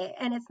CPA,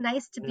 and it's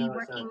nice to be No,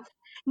 it's not. working.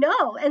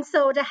 No. And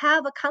so to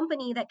have a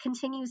company that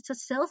continues to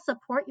still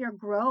support your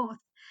growth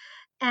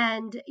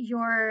and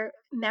your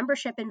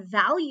membership and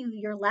value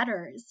your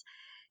letters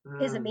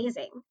is Mm.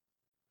 amazing.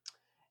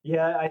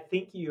 Yeah, I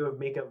think you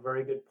make a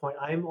very good point.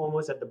 I'm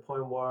almost at the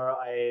point where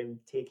I'm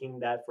taking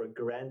that for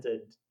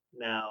granted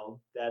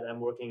now that I'm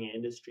working in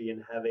industry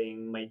and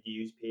having my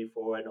dues paid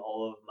for and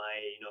all of my,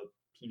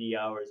 PD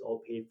hours all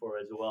paid for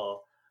as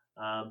well.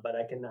 But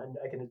I can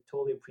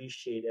totally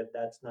appreciate if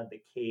that's not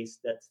the case.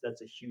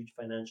 That's a huge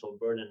financial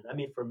burden. I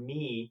mean, for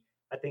me,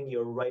 I think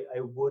you're right. I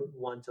would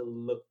want to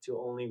look to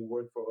only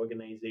work for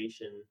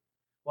organization.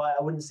 Well,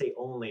 I wouldn't say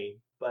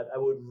only, but I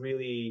would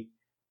really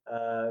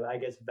I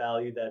guess,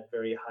 value that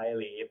very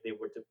highly if they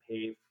were to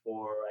pay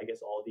for, I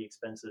guess, all the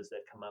expenses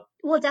that come up.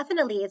 Well,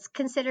 definitely, it's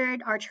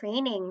considered our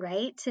training,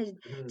 right? To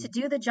Mhm.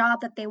 do the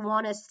job that they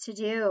want us to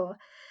do.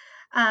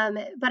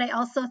 But I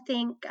also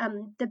think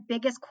the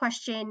biggest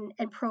question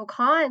and pro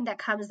con that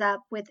comes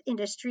up with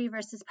industry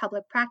versus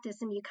public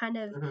practice, and you kind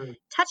of Mhm.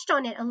 touched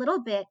on it a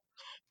little bit,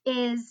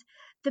 is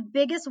the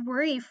biggest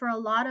worry for a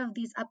lot of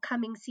these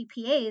upcoming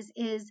CPAs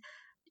is,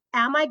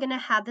 am I going to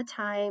have the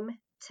time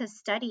to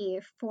study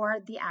for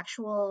the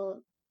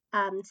actual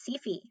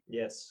CFE?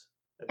 Yes,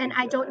 I And think.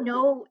 I don't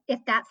know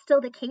if that's still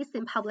the case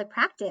in public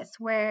practice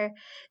where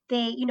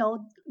they,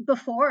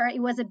 before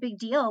it was a big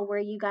deal where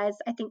you guys,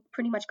 I think,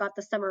 pretty much got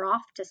the summer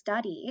off to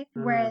study.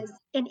 Mhm. Whereas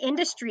in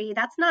industry,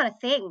 that's not a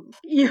thing.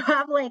 You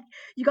have like,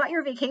 you got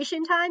your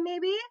vacation time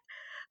maybe,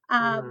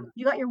 Mm-hmm.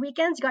 You got your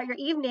weekends, you got your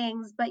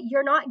evenings, but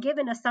you're not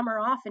given a summer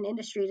off in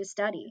industry to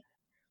study.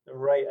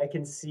 Right, I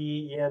can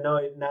see, no,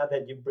 now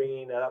that you're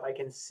bringing that up, I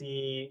can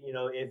see,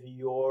 if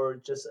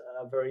you're just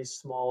a very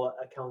small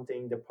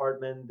accounting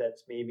department that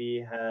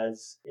maybe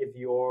has, if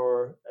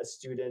you're a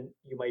student,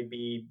 you might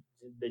be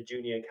the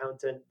junior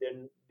accountant,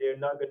 then they're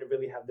not going to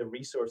really have the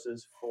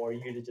resources for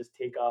you to just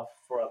take off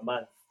for a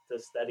month to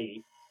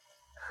study.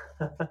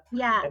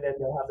 Yeah. And then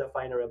they'll have to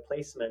find a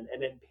replacement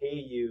and then pay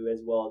you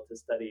as well to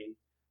study.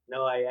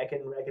 No, I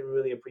can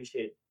really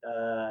appreciate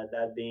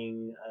that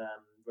being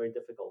very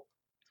difficult.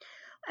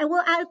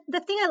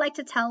 The thing I like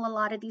to tell a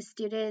lot of these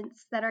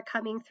students that are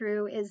coming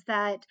through is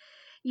that,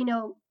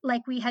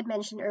 like we had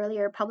mentioned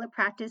earlier, public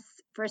practice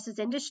versus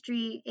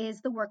industry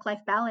is the work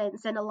life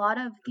balance. And a lot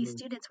of these Hmm.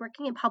 students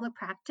working in public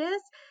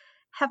practice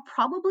have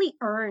probably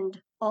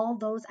earned all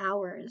those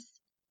hours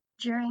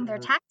during their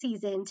Hmm. tax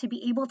season to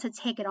be able to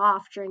take it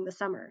off during the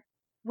summer.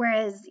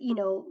 Whereas,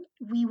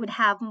 we would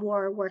have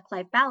more work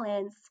life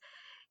balance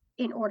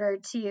in order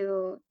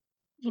to,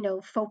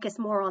 focus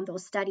more on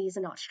those studies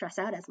and not stress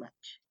out as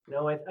much.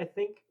 No, I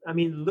think, I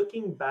mean,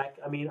 looking back,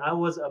 I mean, I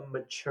was a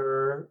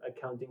mature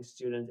accounting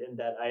student in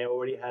that I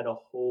already had a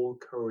whole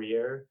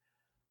career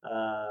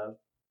uh,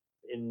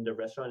 in the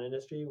restaurant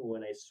industry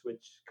when I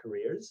switched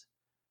careers.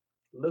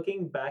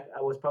 Looking back,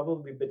 I was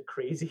probably a bit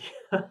crazy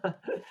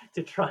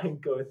to try and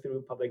go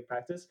through public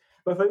practice.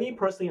 But for me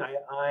personally,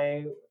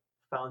 I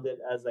found it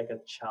as like a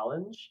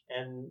challenge.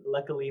 And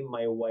luckily,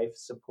 my wife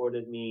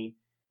supported me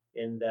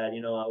in that,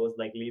 I was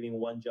like leaving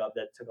one job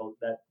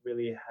that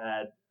really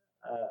had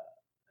uh,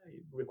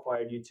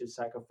 required you to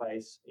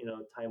sacrifice,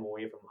 time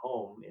away from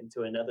home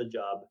into another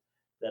job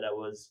that I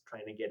was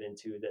trying to get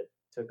into that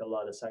took a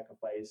lot of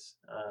sacrifice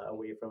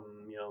away from,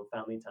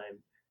 family time.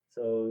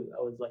 So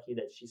I was lucky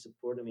that she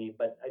supported me.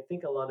 But I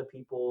think a lot of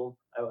people,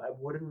 I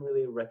wouldn't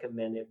really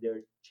recommend if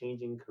they're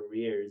changing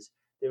careers.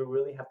 They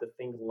really have to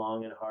think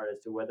long and hard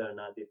as to whether or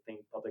not they think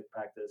public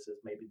practice is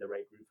maybe the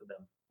right route for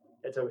them.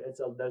 There's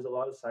a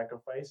lot of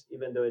sacrifice,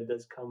 even though it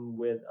does come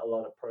with a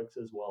lot of perks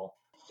as well.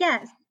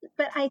 Yes,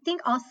 but I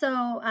think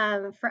also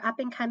for up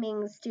and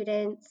coming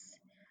students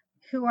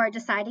who are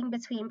deciding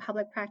between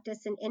public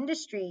practice and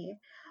industry,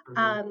 Mm-hmm.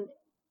 um,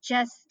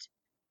 just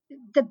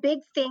the big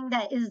thing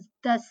that is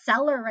the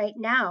seller right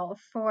now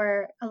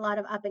for a lot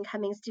of up and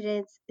coming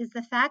students is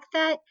the fact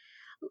that,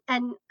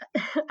 and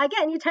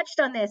again, you touched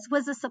on this,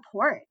 was the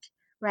support,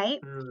 right?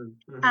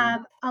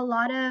 Mm-hmm. A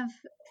lot of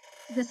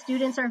the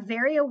students are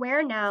very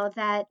aware now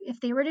that if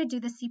they were to do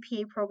the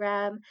CPA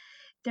program,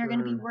 they're going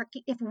to be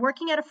Mm-hmm.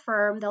 working at a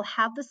firm, they'll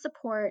have the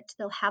support,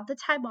 they'll have the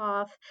time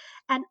off.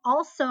 And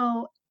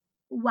also,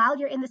 while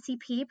you're in the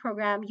CPA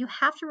program, you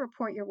have to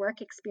report your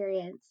work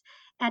experience.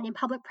 And in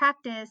public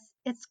practice,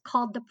 it's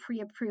called the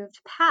pre approved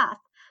path.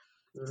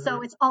 So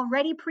Mm-hmm. it's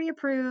already pre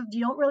approved.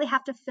 You don't really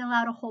have to fill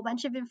out a whole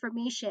bunch of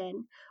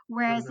information.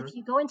 Whereas Mm-hmm. if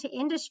you go into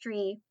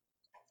industry,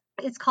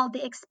 it's called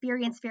the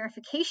experience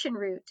verification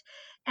route.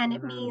 And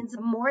it Mm-hmm. means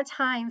more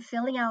time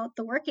filling out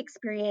the work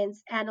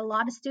experience. And a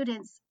lot of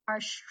students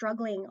are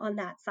struggling on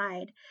that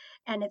side.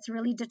 And it's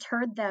really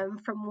deterred them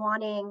from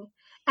wanting,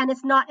 and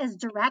it's not as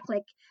direct,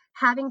 like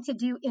having to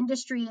do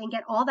industry and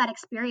get all that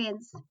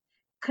experience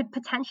could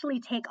potentially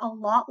take a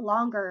lot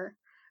longer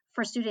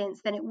for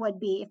students than it would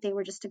be if they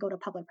were just to go to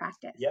public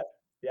practice. Yep.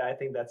 Yeah, I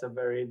think that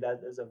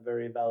is a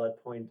very valid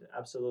point.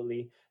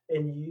 Absolutely.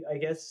 And I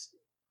guess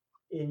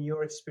in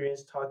your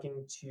experience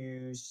talking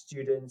to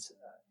students,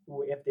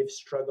 if they've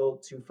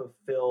struggled to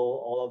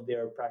fulfill all of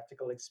their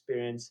practical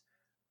experience,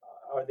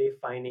 are they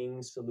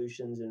finding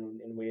solutions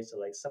in ways to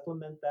like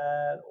supplement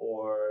that?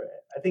 Or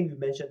I think you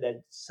mentioned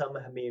that some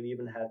may have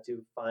even had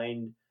to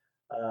find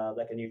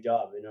like a new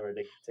job in order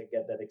to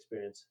get that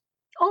experience.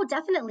 Oh,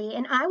 definitely.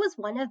 And I was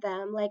one of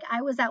them. Like,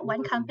 I was at one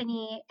Mm-hmm.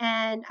 company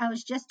and I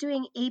was just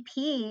doing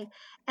AP,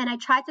 and I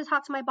tried to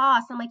talk to my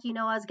boss. I'm like,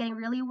 I was getting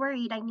really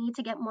worried. I need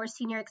to get more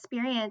senior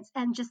experience,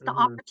 and just the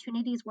Mm-hmm.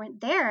 opportunities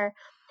weren't there.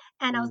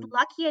 And I was Mm-hmm.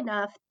 lucky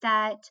enough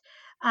that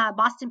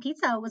Boston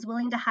Pizza was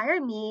willing to hire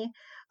me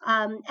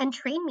and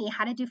train me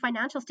how to do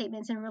financial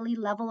statements and really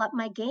level up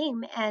my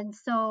game. And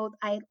so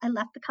I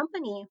left the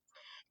company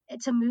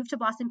to move to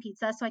Boston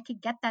Pizza so I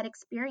could get that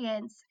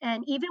experience.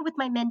 And even with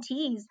my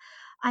mentees,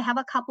 I have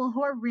a couple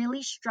who are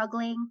really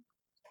struggling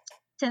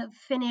to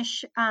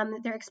finish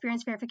their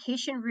experience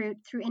verification route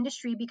through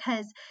industry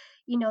because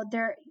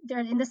they're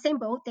in the same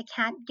boat. They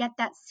can't get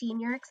that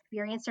senior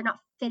experience.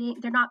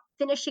 They're not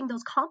finishing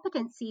those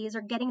competencies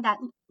or getting that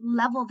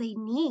level they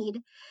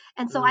need.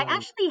 And so I Mm.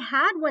 actually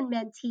had one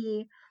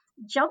mentee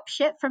jump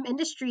ship from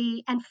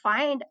industry and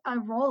find a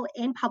role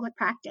in public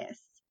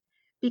practice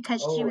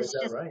because she Oh, was is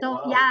that just right? so,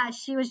 Wow. yeah,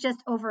 she was just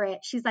over it.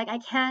 She's like, I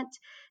can't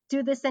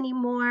do this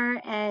anymore,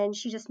 and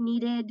she just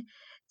needed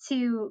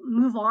to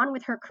move on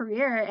with her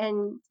career.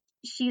 And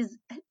she's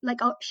like,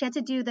 oh, she had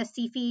to do the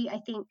CFE, I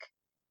think,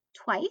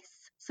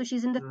 twice. So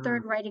she's in the Mm.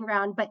 third writing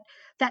round, but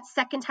that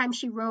second time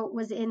she wrote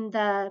was in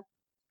the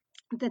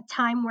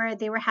time where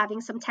they were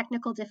having some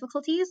technical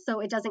difficulties, so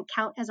it doesn't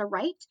count as a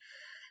write.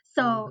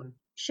 So Mm-hmm.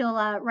 she'll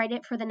write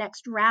it for the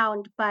next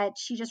round, but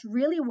she just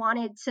really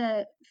wanted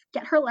to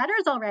get her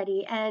letters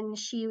already, and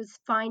she was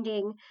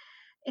finding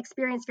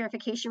experience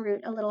verification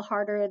route a little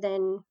harder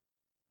than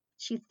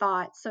she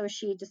thought, so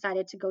she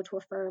decided to go to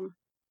a firm.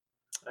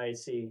 I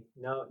see.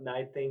 No,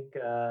 I think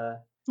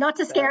Not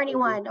to that scare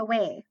anyone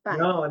away, but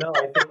no,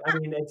 I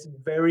mean, it's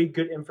very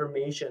good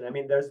information. I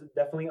mean, there's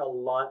definitely a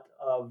lot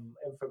of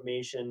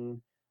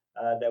information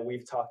that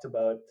we've talked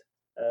about.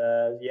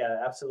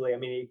 Yeah, absolutely. I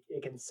mean,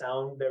 it can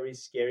sound very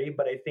scary,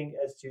 but I think,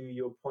 as to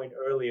your point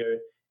earlier,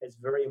 it's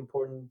very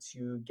important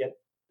to get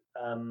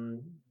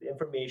the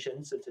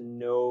information, so to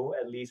know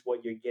at least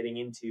what you're getting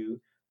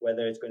into,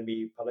 whether it's going to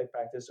be public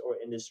practice or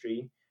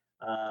industry,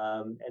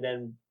 and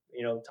then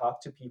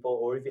talk to people,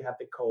 or if you have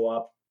to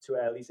co-op, to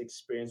at least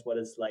experience what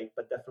it's like.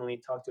 But definitely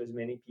talk to as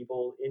many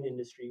people in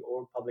industry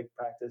or public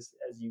practice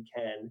as you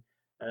can.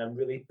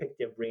 Really pick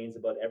their brains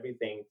about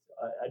everything,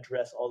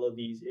 address all of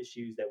these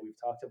issues that we've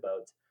talked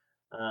about.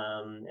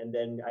 And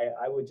then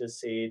I would just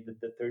say that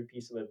the third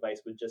piece of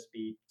advice would just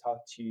be talk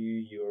to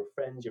your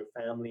friends, your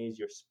families,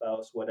 your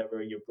spouse,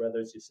 whatever, your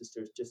brothers, your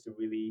sisters, just to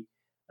really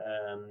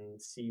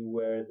see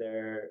where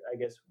they're, I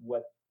guess,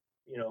 what,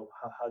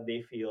 how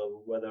they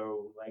feel, whether,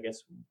 I guess,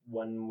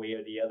 one way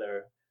or the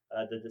other,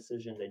 the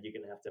decision that you're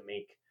going to have to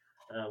make,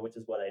 which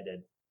is what I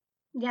did.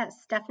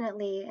 yes,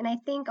 definitely. And I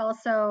think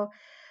also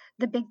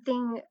the big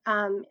thing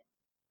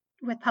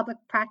with public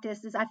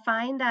practice is I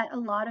find that a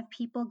lot of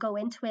people go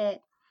into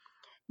it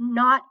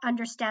not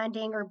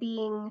understanding or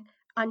being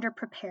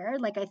underprepared.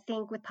 Like, I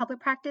think with public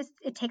practice,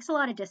 it takes a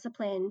lot of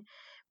discipline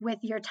with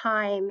your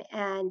time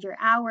and your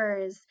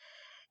hours.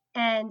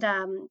 And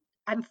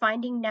I'm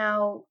finding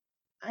now,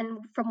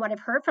 and from what I've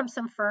heard from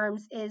some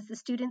firms, is the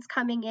students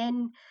coming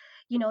in,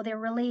 they're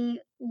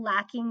really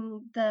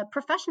lacking the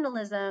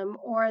professionalism,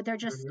 or they're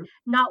just Mm-hmm.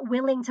 not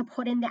willing to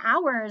put in the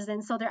hours.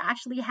 And so they're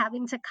actually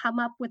having to come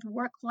up with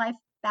work life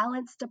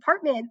balance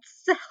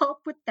departments to help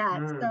with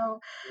that. So,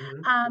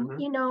 Mm-hmm.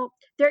 Mm-hmm.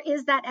 there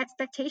is that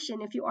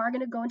expectation. If you are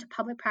going to go into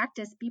public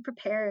practice, be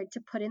prepared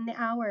to put in the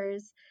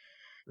hours,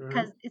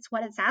 Mm-hmm. because it's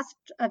what it's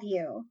asked of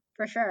you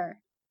for sure.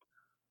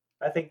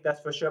 I think that's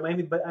for sure. I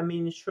mean, but I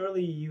mean,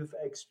 surely you've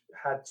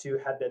had to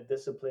had that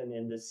discipline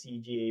in the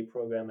CGA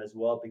program as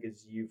well,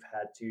 because you've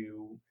had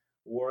to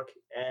work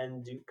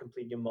and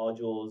complete your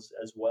modules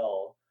as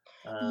well.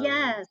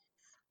 Um, Yes,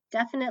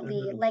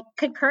 definitely. mhm, Like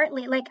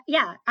concurrently, like,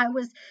 yeah,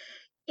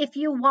 if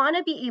you want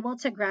to be able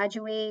to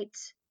graduate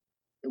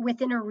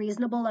within a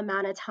reasonable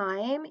amount of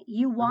time,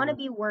 you want to mhm,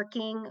 be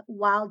working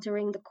while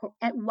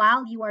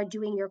while you are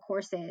doing your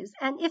courses.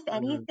 And if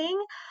mhm,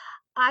 anything,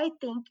 I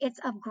think it's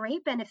of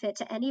great benefit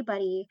to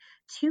anybody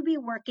to be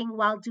working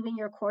while doing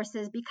your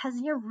courses, because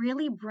you're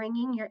really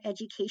bringing your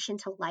education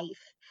to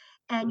life,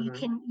 and you mhm,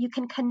 can you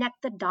can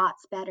connect the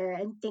dots better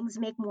and things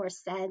make more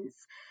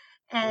sense.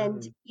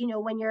 And mhm,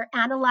 when you're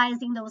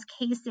analyzing those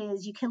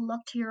cases, you can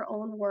look to your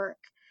own work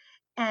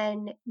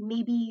and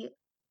maybe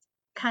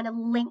kind of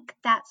link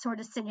that sort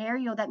of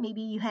scenario that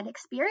maybe you had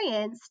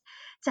experienced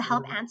to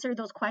help mhm. answer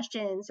those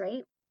questions,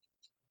 right?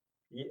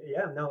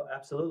 Yeah, no,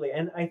 absolutely.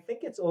 And I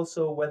think it's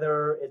also,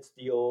 whether it's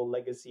the old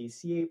legacy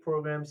CA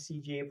program,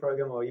 CGA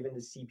program, or even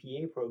the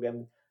CPA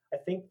program, I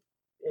think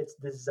it's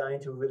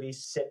designed to really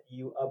set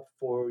you up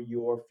for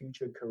your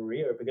future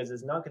career, because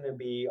it's not going to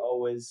be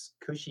always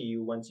cushy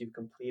once you've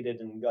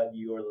completed and got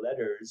your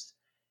letters.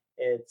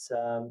 It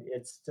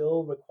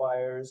still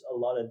requires a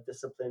lot of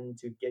discipline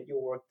to get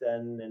your work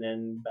done, and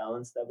then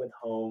balance that with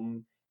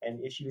home.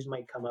 And issues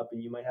might come up,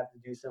 and you might have to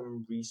do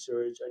some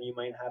research, and you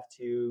might have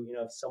to,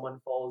 if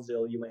someone falls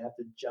ill, you might have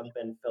to jump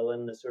and fill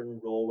in a certain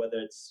role, whether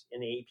it's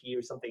an AP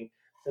or something.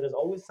 So there's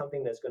always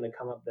something that's going to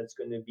come up that's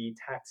going to be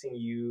taxing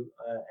you,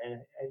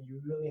 and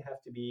you really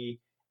have to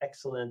be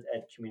excellent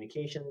at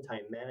communication,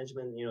 time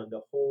management,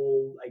 the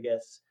whole, I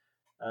guess,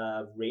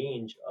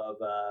 range of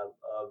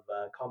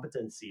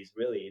competencies,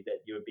 really, that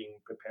you're being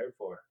prepared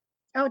for.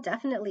 Oh,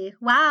 definitely.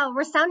 Wow,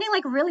 we're sounding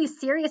like really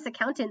serious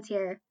accountants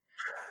here.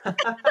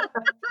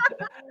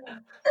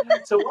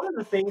 So one of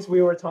the things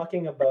we were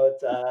talking about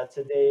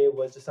today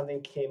was just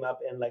something came up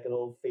in like a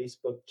little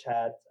Facebook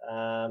chat.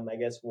 I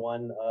guess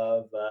one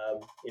of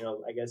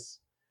I guess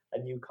a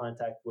new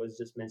contact was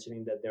just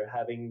mentioning that they're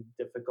having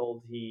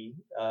difficulty,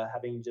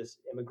 having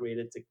just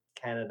immigrated to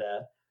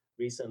Canada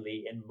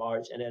recently in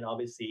March, and then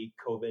obviously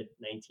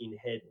COVID-19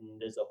 hit, and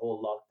there's a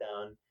whole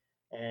lockdown,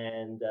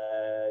 and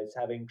is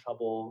having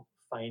trouble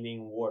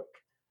finding work.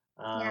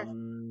 Yes.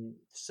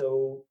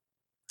 So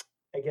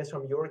I guess,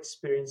 from your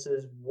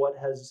experiences, what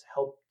has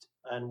helped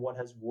and what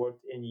has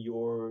worked in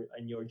your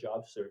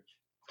job search?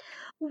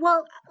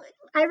 Well,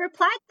 I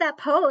replied to that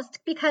post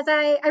because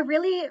I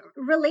really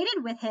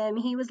related with him.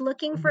 He was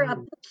looking for a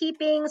Mm-hmm.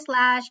 bookkeeping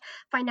slash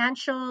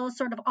financial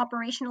sort of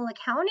operational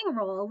accounting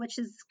role, which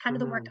is kind of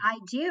the work Mm-hmm. I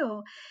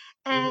do.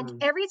 And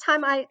Mm-hmm. every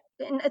time and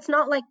it's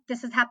not like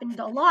this has happened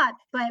a lot,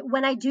 but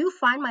when I do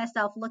find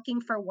myself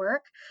looking for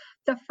work,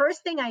 the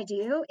first thing I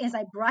do is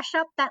I brush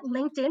up that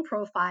LinkedIn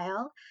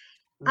profile,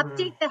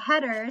 Mm-hmm. update the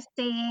header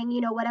saying,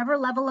 whatever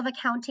level of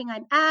accounting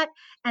I'm at,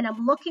 and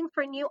I'm looking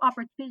for new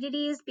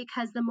opportunities,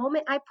 because the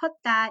moment I put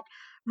that,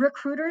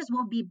 recruiters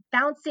will be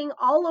bouncing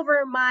all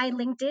over my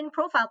LinkedIn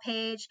profile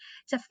page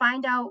to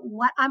find out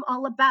what I'm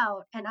all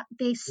about. And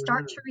they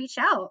start to Mm-hmm. reach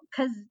out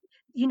because,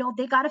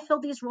 they got to fill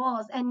these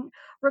roles. And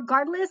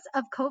regardless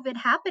of COVID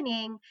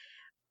happening,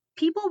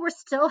 people were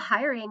still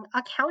hiring.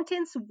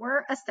 Accountants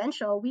were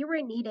essential. We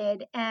were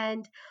needed.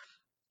 And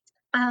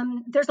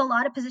there's a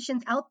lot of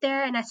positions out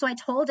there. And so I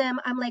told him,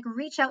 I'm like,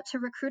 reach out to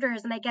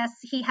recruiters. And I guess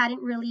he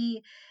hadn't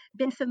really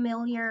been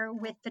familiar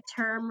with the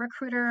term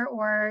recruiter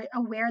or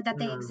aware that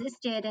they Mm-hmm.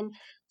 existed. And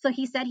so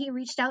he said he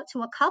reached out to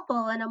a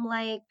couple. And I'm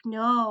like,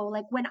 no,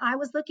 like when I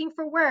was looking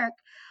for work,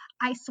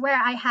 I swear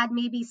I had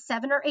maybe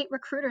 7 or 8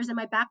 recruiters in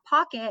my back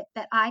pocket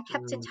that I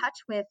kept in Mm-hmm. touch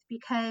with,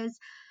 because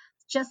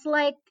just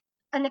like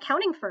an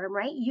accounting firm,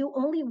 right? You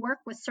only work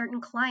with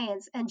certain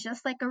clients. And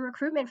just like a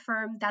recruitment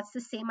firm, that's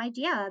the same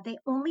idea. They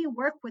only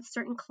work with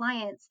certain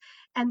clients,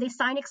 and they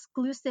sign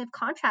exclusive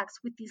contracts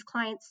with these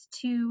clients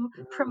to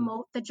Mm-hmm.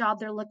 promote the job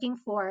they're looking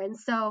for. And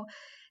so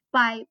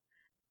by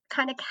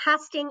kind of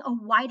casting a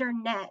wider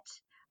net,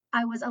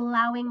 I was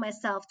allowing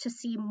myself to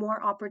see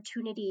more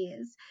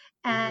opportunities.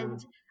 And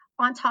Mm-hmm.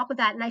 on top of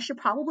that, and I should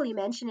probably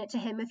mention it to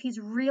him, if he's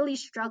really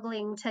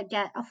struggling to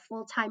get a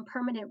full-time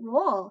permanent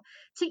role,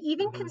 to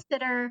even Mm-hmm.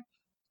 consider,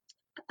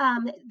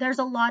 there's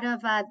a lot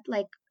of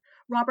like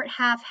Robert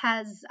Half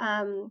has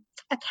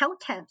account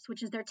temps,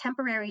 which is their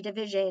temporary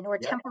division, or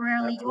Yep,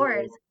 temporarily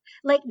yours. absolutely.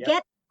 Like, Yep.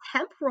 get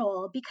temp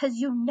role, because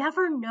you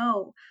never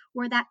know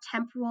where that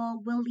temp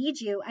role will lead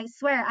you. I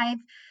swear, I've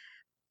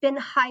been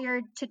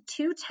hired to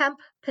 2 temp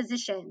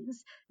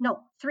positions,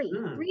 no,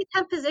 three, Mm. three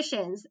temp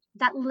positions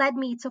that led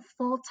me to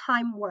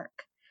full-time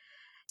work.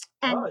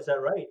 Oh, And is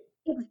that right?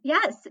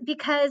 yes,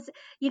 because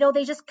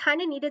they just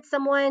kind of needed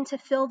someone to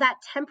fill that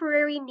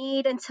temporary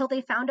need until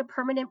they found a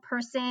permanent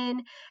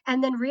person,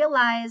 and then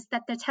realized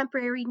that the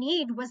temporary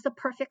need was the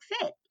perfect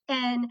fit.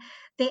 And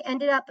they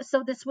ended up,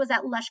 so this was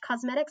at Lush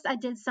Cosmetics. I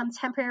did some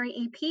temporary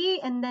AP,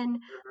 and then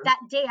Mm-hmm. that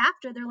day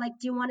after, they're like,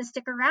 "Do you want to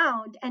stick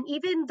around?" And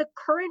even the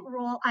current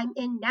role I'm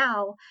in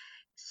now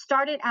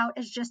started out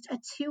as just a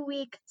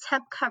 2-week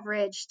temp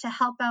coverage to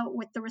help out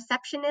with the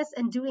receptionist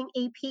and doing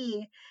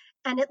AP,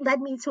 and it led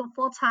me to a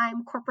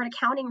full-time corporate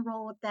accounting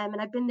role with them,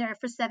 and I've been there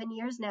for 7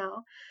 years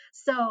now.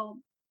 So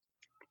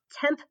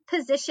temp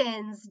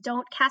positions,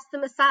 don't cast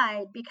them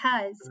aside,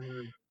 because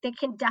Mm-hmm. they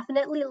can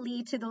definitely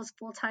lead to those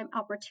full-time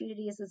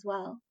opportunities as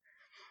well.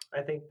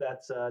 I think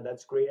that's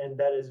great, and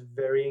that is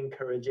very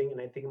encouraging.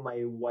 And I think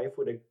my wife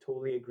would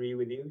totally agree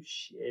with you.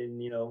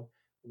 And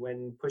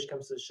when push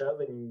comes to shove,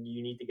 and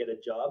you need to get a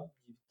job,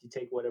 you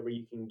take whatever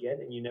you can get,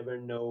 and you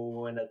never know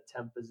when a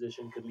temp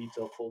position could lead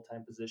to a full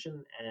time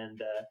position.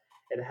 And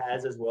it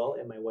has as well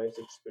in my wife's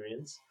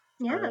experience.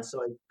 Yeah.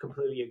 So I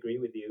completely agree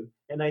with you.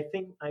 And I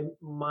think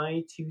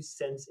my 2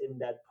 cents in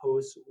that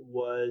post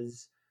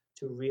was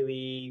to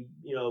really,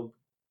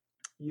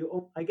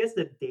 I guess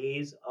the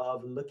days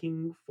of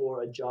looking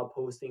for a job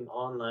posting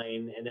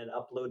online and then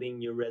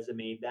uploading your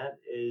resume, that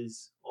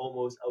is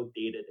almost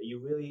outdated. You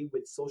really,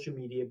 with social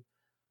media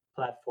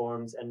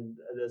platforms, and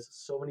there's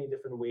so many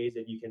different ways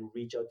that you can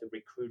reach out to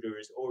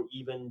recruiters, or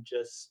even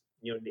just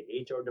the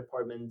HR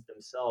departments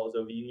themselves.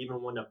 Or if you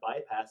even want to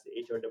bypass the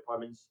HR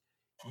departments,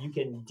 you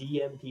can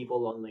DM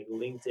people on like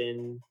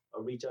LinkedIn,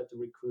 or reach out to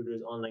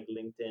recruiters on like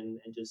LinkedIn,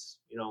 and just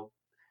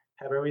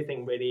have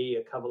everything ready,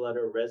 a cover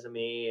letter,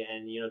 resume,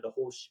 and the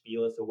whole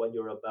spiel as to what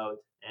you're about,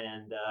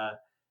 and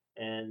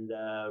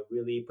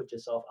really put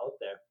yourself out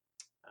there.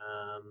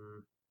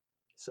 Um,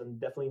 so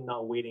definitely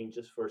not waiting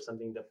just for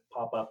something to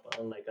pop up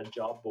on like a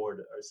job board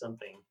or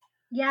something.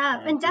 Yeah,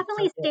 And and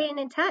definitely yeah. staying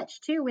in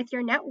touch too with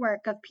your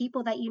network of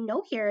people that you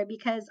know here,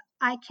 because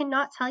I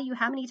cannot tell you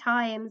how many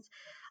times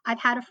I've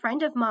had a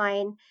friend of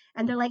mine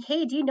and they're like,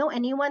 "Hey, do you know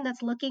anyone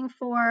that's looking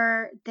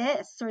for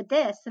this or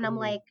this?" And I'm Mhm.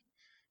 like,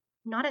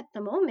 "Not at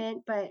the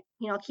moment, but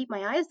I'll keep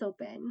my eyes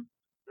open."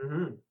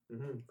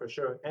 For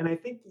sure. And I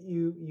think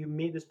you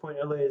made this point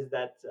earlier, is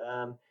that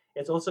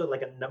it's also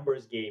like a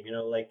numbers game.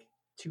 Like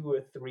 2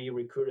 or 3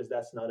 recruiters,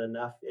 that's not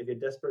enough. If you're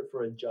desperate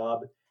for a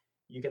job,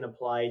 you can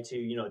apply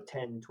to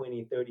 10,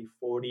 20, 30,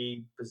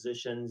 40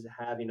 positions.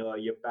 Have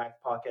your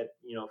back pocket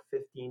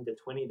 15 to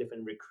 20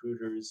 different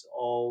recruiters,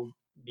 all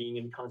being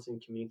in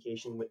constant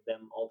communication with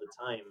them all the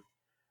time.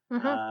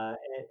 Hmm.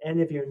 And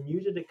if you're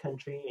new to the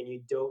country and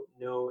you don't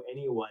know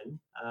anyone,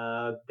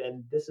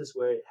 then this is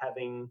where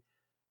having,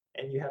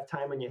 and you have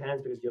time on your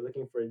hands because you're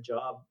looking for a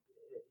job,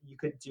 you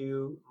could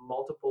do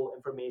multiple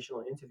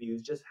informational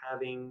interviews. Just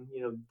having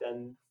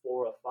done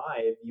 4 or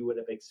 5, you would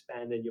have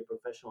expanded your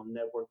professional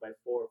network by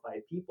 4 or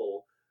 5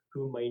 people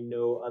who might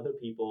know other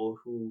people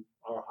who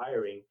are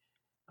hiring.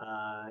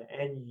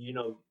 And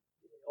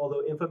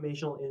although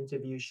informational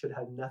interviews should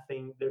have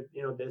nothing there,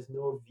 there's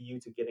no view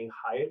to getting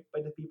hired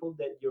by the people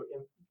that you're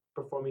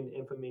performing the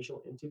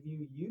informational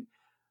interview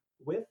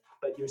with,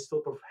 but you're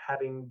still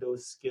having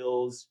those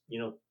skills,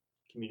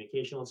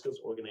 communicational skills,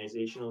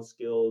 organizational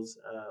skills,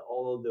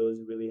 all of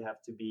those really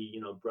have to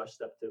be,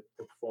 brushed up to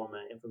perform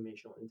an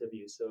informational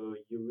interview. So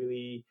you're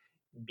really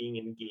being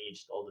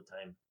engaged all the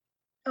time.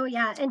 Oh,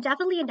 yeah. And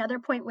definitely another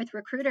point with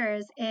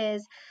recruiters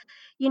is,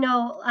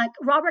 like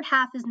Robert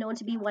Half is known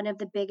to be one of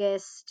the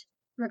biggest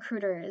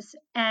recruiters.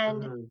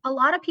 And Mm-hmm. a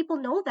lot of people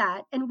know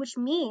that, and which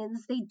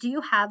means they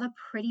do have a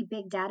pretty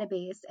big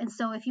database. And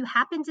so if you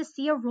happen to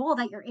see a role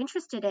that you're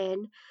interested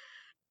in,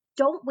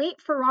 don't wait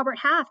for Robert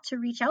Half to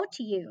reach out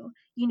to you.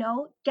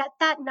 Get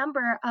that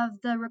number of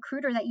the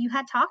recruiter that you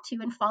had talked to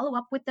and follow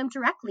up with them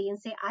directly and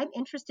say, I'm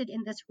interested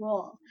in this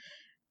role.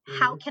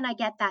 How Mm-hmm. can I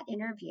get that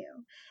interview?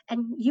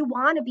 And you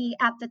want to be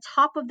at the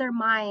top of their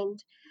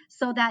mind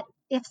so that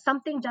if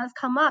something does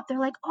come up, they're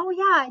like, oh,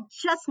 yeah, I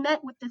just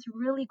met with this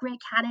really great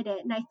candidate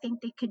and I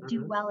think they could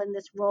do Mm-hmm. well in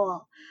this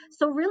role.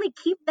 So, really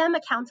keep them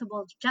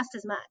accountable just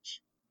as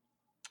much.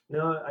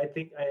 No, I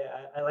think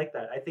I like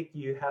that. I think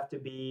you have to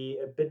be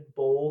a bit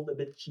bold, a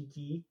bit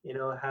cheeky,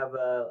 have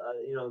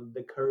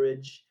the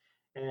courage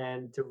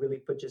and to really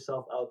put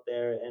yourself out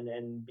there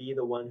and be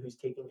the one who's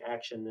taking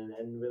action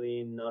and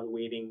really not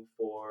waiting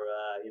for,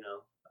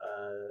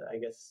 I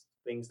guess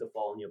things to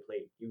fall on your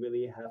plate. You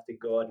really have to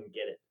go out and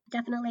get it.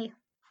 Definitely.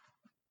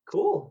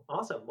 Cool.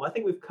 Awesome. Well, I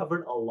think we've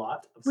covered a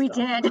lot of We stuff.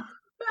 did.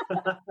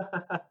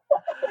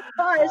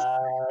 Gosh.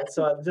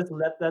 So I'll just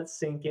let that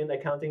sink in.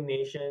 Accounting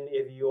Nation,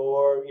 if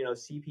you're,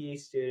 CPA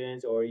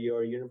student or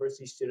you're a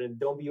university student,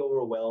 don't be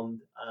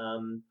overwhelmed.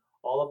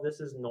 All of this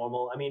is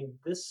normal. I mean,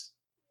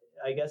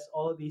 I guess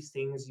all of these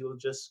things you'll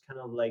just kind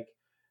of like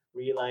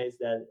realize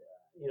that,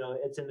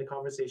 it's in the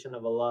conversation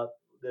of a lot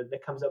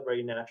that comes up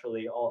very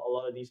naturally, a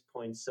lot of these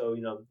points. So,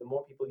 the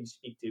more people you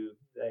speak to,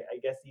 I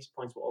guess these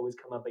points will always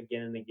come up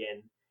again and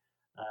again.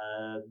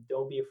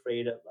 Don't be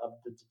afraid of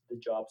the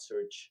job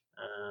search.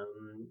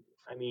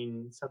 I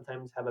mean,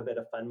 sometimes have a bit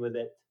of fun with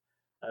it.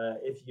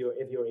 If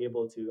you're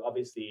able to,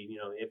 obviously,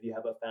 if you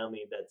have a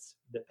family that's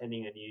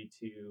depending on you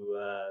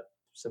to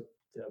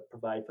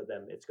provide for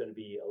them, it's going to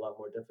be a lot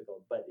more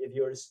difficult. But if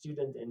you're a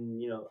student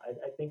and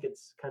I think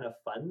it's kind of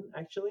fun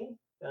actually,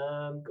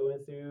 going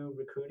through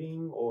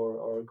recruiting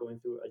or going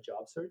through a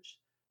job search.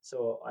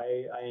 So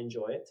I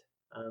enjoy it.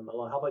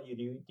 How about you?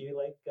 Do you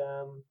like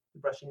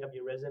brushing up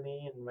your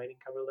resume and writing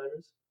cover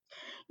letters?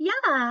 Yeah,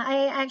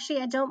 I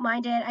don't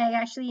mind it. I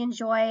actually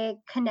enjoy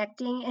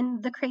connecting.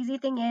 And the crazy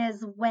thing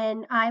is,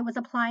 when I was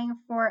applying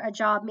for a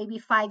job maybe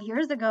 5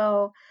 years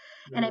ago,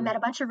 and I Mm-hmm. met a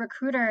bunch of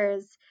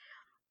recruiters,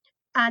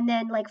 and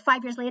then like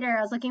 5 years later,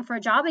 I was looking for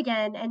a job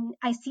again, and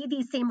I see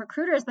these same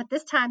recruiters, but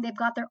this time they've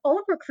got their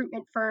own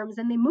recruitment firms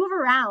and they move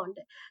around.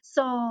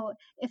 So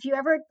if you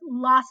ever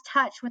lost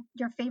touch with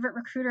your favorite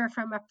recruiter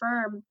from a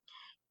firm,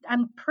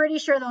 I'm pretty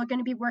sure they're going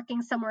to be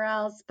working somewhere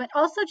else, but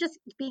also just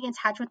being in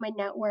touch with my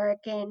network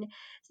and,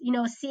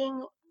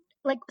 seeing,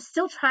 like,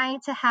 still trying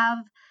to have,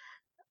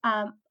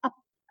 a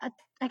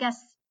I guess,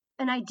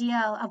 an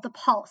idea of the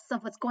pulse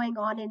of what's going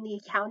on in the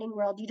accounting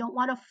world. You don't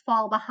want to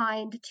fall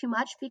behind too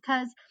much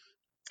because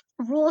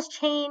rules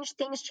change,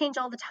 things change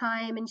all the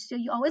time. And so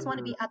you always want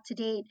to Mm-hmm. be up to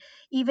date,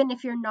 even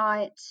if you're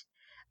not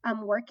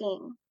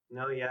working.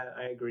 No, yeah,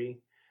 I agree.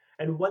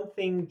 And one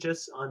thing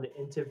just on the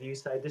interview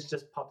side, this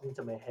just popped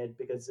into my head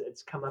because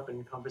it's come up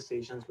in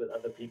conversations with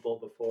other people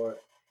before.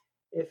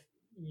 If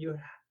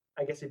you're,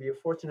 I guess if you're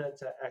fortunate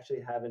to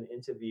actually have an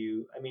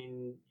interview, I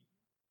mean,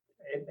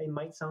 it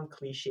might sound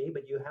cliche,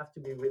 but you have to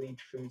be really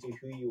true to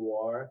who you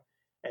are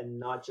and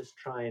not just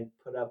try and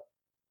put up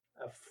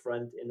a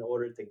front in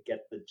order to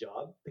get the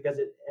job because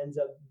it ends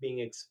up being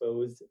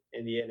exposed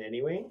in the end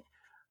anyway.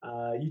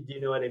 Do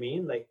you know what I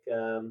mean? Like,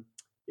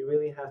 you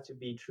really have to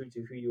be true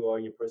to who you are,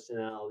 your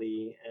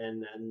personality,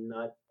 and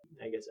not,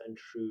 I guess,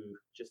 untrue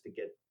just to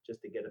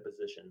get a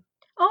position.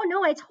 Oh,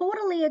 no, I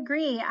totally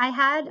agree. I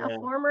had a Yeah.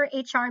 former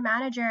HR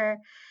manager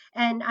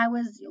and I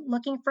was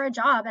looking for a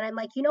job and I'm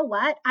like, "You know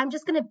what? I'm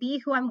just going to be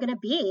who I'm going to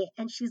be."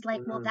 And she's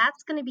like, "Well, Mm-hmm.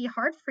 that's going to be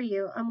hard for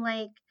you." I'm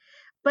like,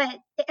 "But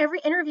every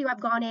interview I've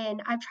gone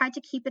in, I've tried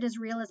to keep it as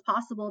real as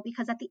possible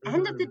because at the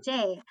end of the Mm-hmm.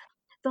 day,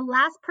 the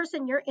last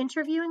person you're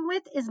interviewing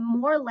with is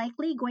more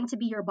likely going to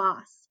be your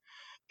boss.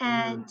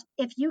 Mm-hmm. And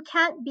if you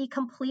can't be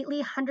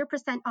completely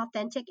 100%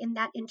 authentic in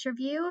that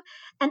interview,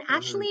 and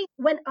Mm-hmm. actually,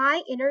 when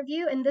I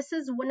interview, and this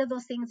is one of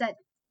those things that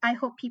I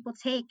hope people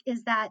take,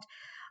 is that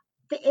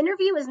the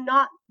interview is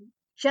not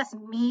just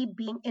me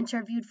being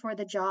interviewed for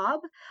the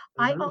job.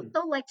 I Mm-hmm.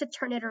 also like to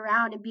turn it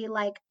around and be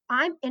like,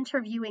 I'm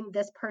interviewing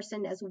this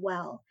person as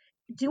well.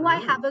 Do I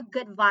Mm-hmm. have a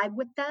good vibe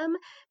with them?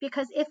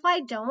 Because if I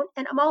don't,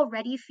 and I'm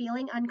already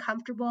feeling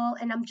uncomfortable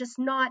and I'm just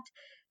not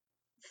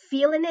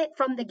feeling it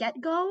from the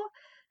get go,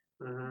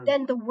 Mm-hmm.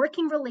 then the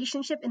working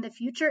relationship in the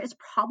future is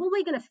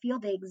probably going to feel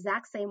the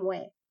exact same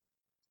way.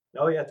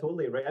 Oh yeah,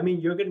 totally right. I mean,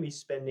 you're going to be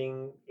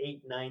spending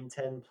 8, 9,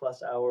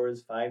 10+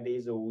 hours, 5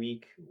 days a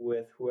week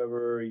with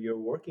whoever you're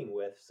working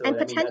with. And So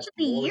I mean, that's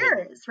potentially more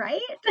than. years,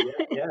 right?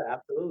 Yeah, yeah,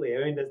 absolutely.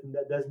 I mean,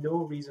 there's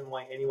no reason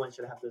why anyone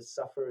should have to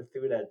suffer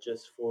through that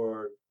just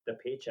for the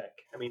paycheck.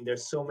 I mean,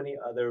 there's so many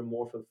other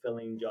more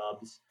fulfilling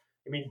jobs.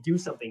 I mean, do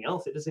something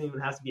else. It doesn't even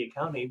have to be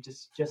accounting.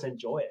 Just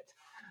enjoy it.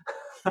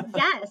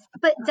 Yes,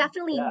 but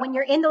definitely Yeah. when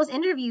you're in those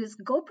interviews,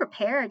 go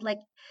prepared. Like,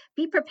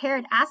 be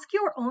prepared. Ask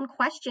your own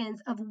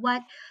questions of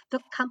what the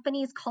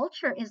company's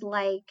culture is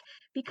like,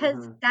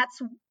 because Hmm.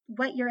 that's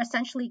what you're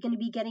essentially going to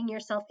be getting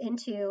yourself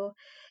into.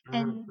 Hmm.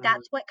 And Hmm.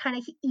 that's what kind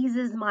of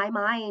eases my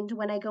mind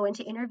when I go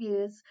into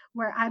interviews,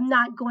 where I'm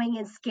not going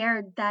in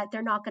scared that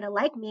they're not going to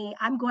like me.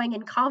 I'm going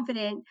in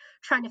confident,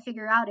 trying to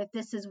figure out if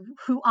this is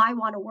who I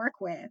want to work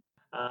with.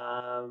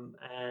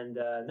 And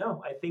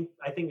no, I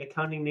think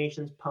Accounting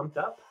Nation's pumped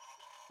up,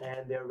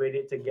 and they're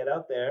ready to get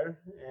out there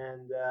Start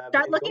and go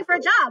looking for for a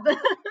it. job.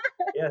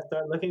 Yeah,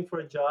 start looking for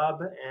a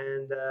job,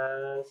 and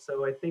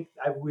so I think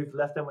we've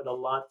left them with a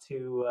lot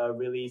to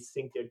really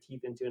sink their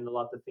teeth into and a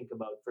lot to think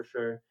about for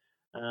sure.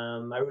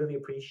 I really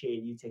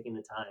appreciate you taking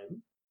the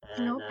time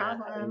and No having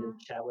this problem.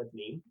 chat with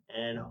me.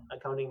 And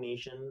Accounting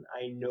Nation,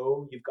 I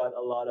know you've got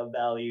a lot of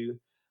value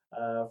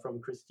from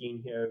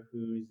Christine here,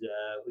 who's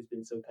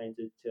been so kind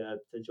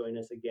to join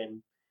us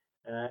again.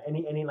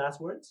 Any last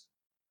words?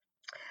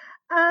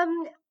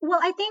 Well,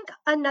 I think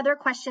another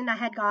question I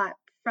had got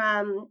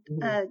from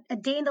Mhm. a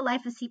day in the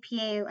life of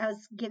CPA, I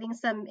was giving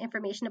some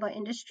information about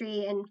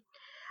industry, and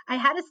I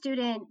had a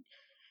student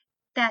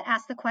that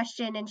asked the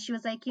question, and she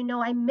was like,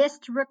 I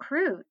missed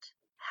recruit.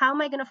 How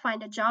am I going to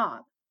find a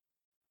job?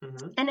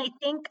 Mhm. And I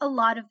think a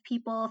lot of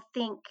people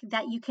think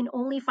that you can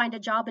only find a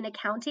job in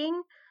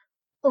accounting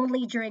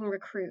only during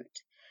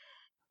recruit.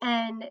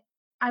 And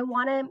I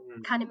want to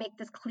Mhm. kind of make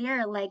this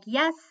clear, like,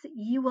 yes,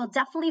 you will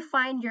definitely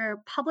find your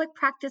public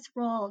practice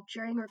role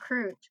during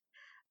recruit,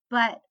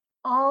 but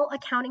all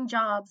accounting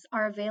jobs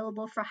are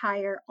available for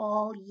hire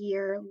all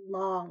year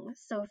long.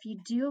 So if you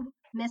do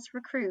miss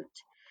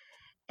recruit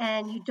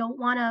and you don't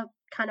want to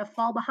kind of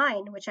fall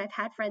behind, which I've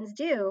had friends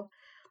do,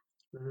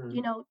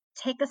 Mhm.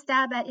 take a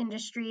stab at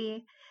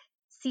industry,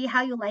 see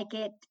how you like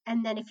it.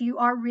 And then if you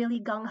are really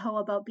gung ho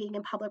about being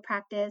in public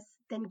practice,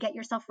 then get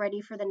yourself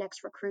ready for the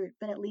next recruit.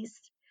 But at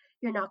least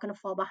you're not going to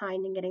fall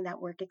behind in getting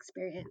that work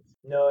experience.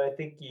 No, I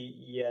think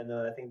yeah,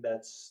 no, I think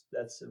that's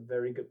a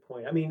very good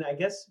point. I mean, I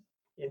guess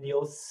in the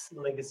old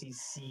legacy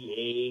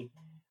CA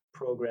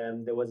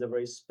program, there was a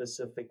very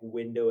specific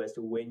window as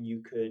to when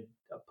you could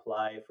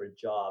apply for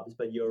jobs.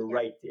 But you're Yeah.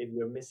 right, if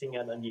you're missing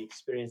out on the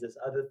experience, there's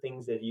other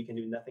things that you can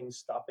do. Nothing's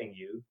stopping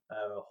you,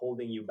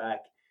 holding you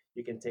back.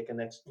 You can take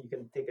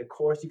a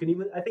course. You can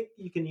even, I think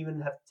you can even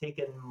have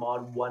taken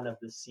mod one of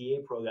the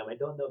CA program. I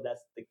don't know if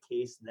that's the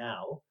case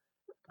now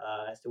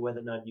as to whether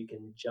or not you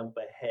can jump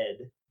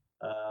ahead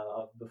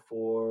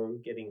before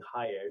getting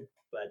hired.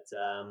 But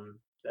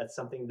that's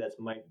something that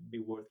might be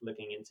worth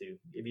looking into.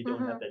 If you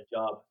don't have Hmm. that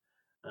job,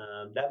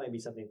 that might be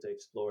something to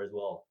explore as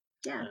well.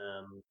 Yeah.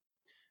 Um,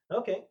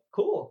 okay,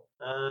 cool.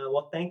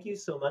 Well, thank you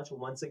so much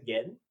once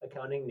again,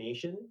 Accounting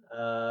Nation.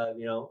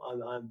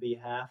 On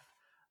behalf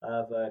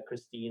of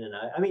Christine and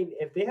I mean,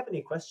 if they have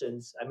any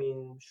questions, I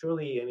mean,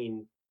 surely, I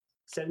mean,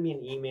 send me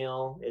an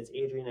email. It's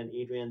Adrian at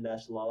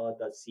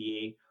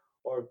adrian-law.ca.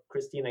 Or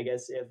Christine, I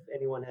guess if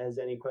anyone has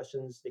any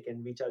questions, they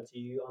can reach out to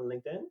you on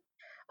LinkedIn.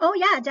 Oh,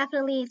 yeah,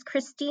 definitely. It's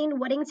Christine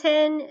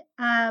Woodington,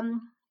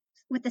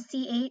 with the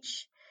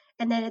CH,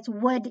 and then it's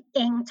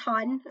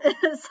Woodington.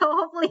 So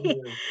hopefully,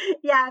 Mhm.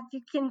 yeah, if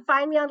you can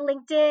find me on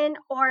LinkedIn,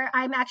 or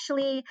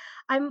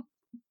I'm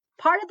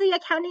part of the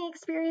accounting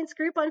experience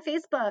group on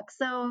Facebook.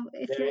 So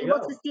if There you're you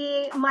able to go.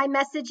 see my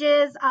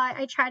messages,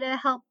 I try to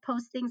help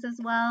post things as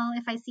well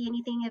if I see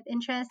anything of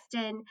interest.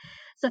 And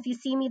so if you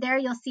see me there,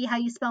 you'll see how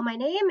you spell my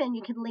name, and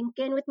you can link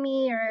in with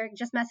me or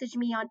just message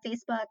me on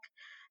Facebook.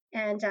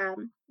 And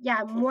yeah,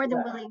 I'm more than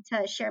Yeah. willing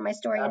to share my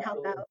story and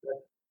help Absolutely.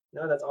 out.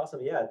 No, that's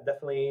awesome. Yeah,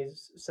 definitely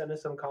send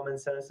us some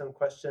comments, send us some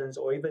questions,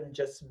 or even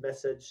just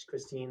message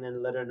Christine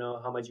and let her know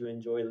how much you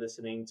enjoy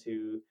listening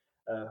to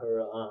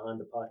her on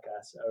the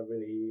podcast.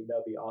 Really, that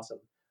would be awesome.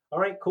 All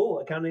right, cool.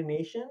 Accounting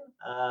Nation.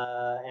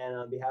 And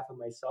on behalf of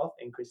myself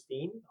and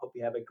Christine, hope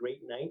you have a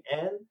great night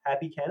and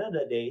happy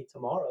Canada Day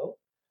tomorrow.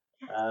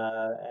 Yes.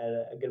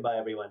 And goodbye,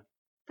 everyone.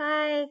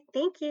 Bye.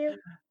 Thank you.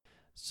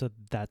 So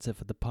that's it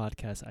for the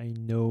podcast. I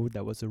know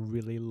that was a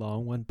really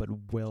long one,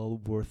 but well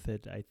worth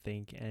it, I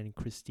think. And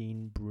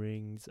Christine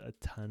brings a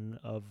ton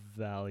of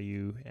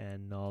value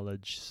and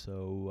knowledge.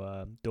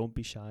 So don't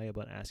be shy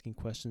about asking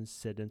questions.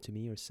 Send them to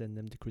me or send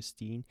them to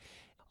Christine.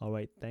 All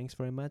right. Thanks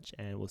very much.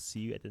 And we'll see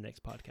you at the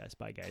next podcast.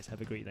 Bye, guys.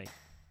 Have a great night.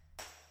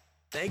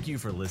 Thank you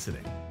for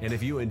listening. And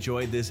if you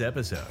enjoyed this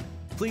episode,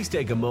 please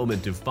take a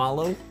moment to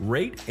follow,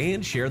 rate,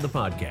 and share the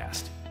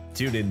podcast.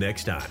 Tune in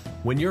next time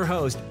when your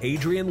host,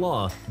 Adrian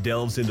Law,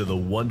 delves into the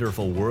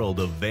wonderful world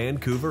of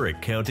Vancouver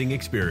accounting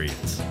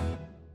experience.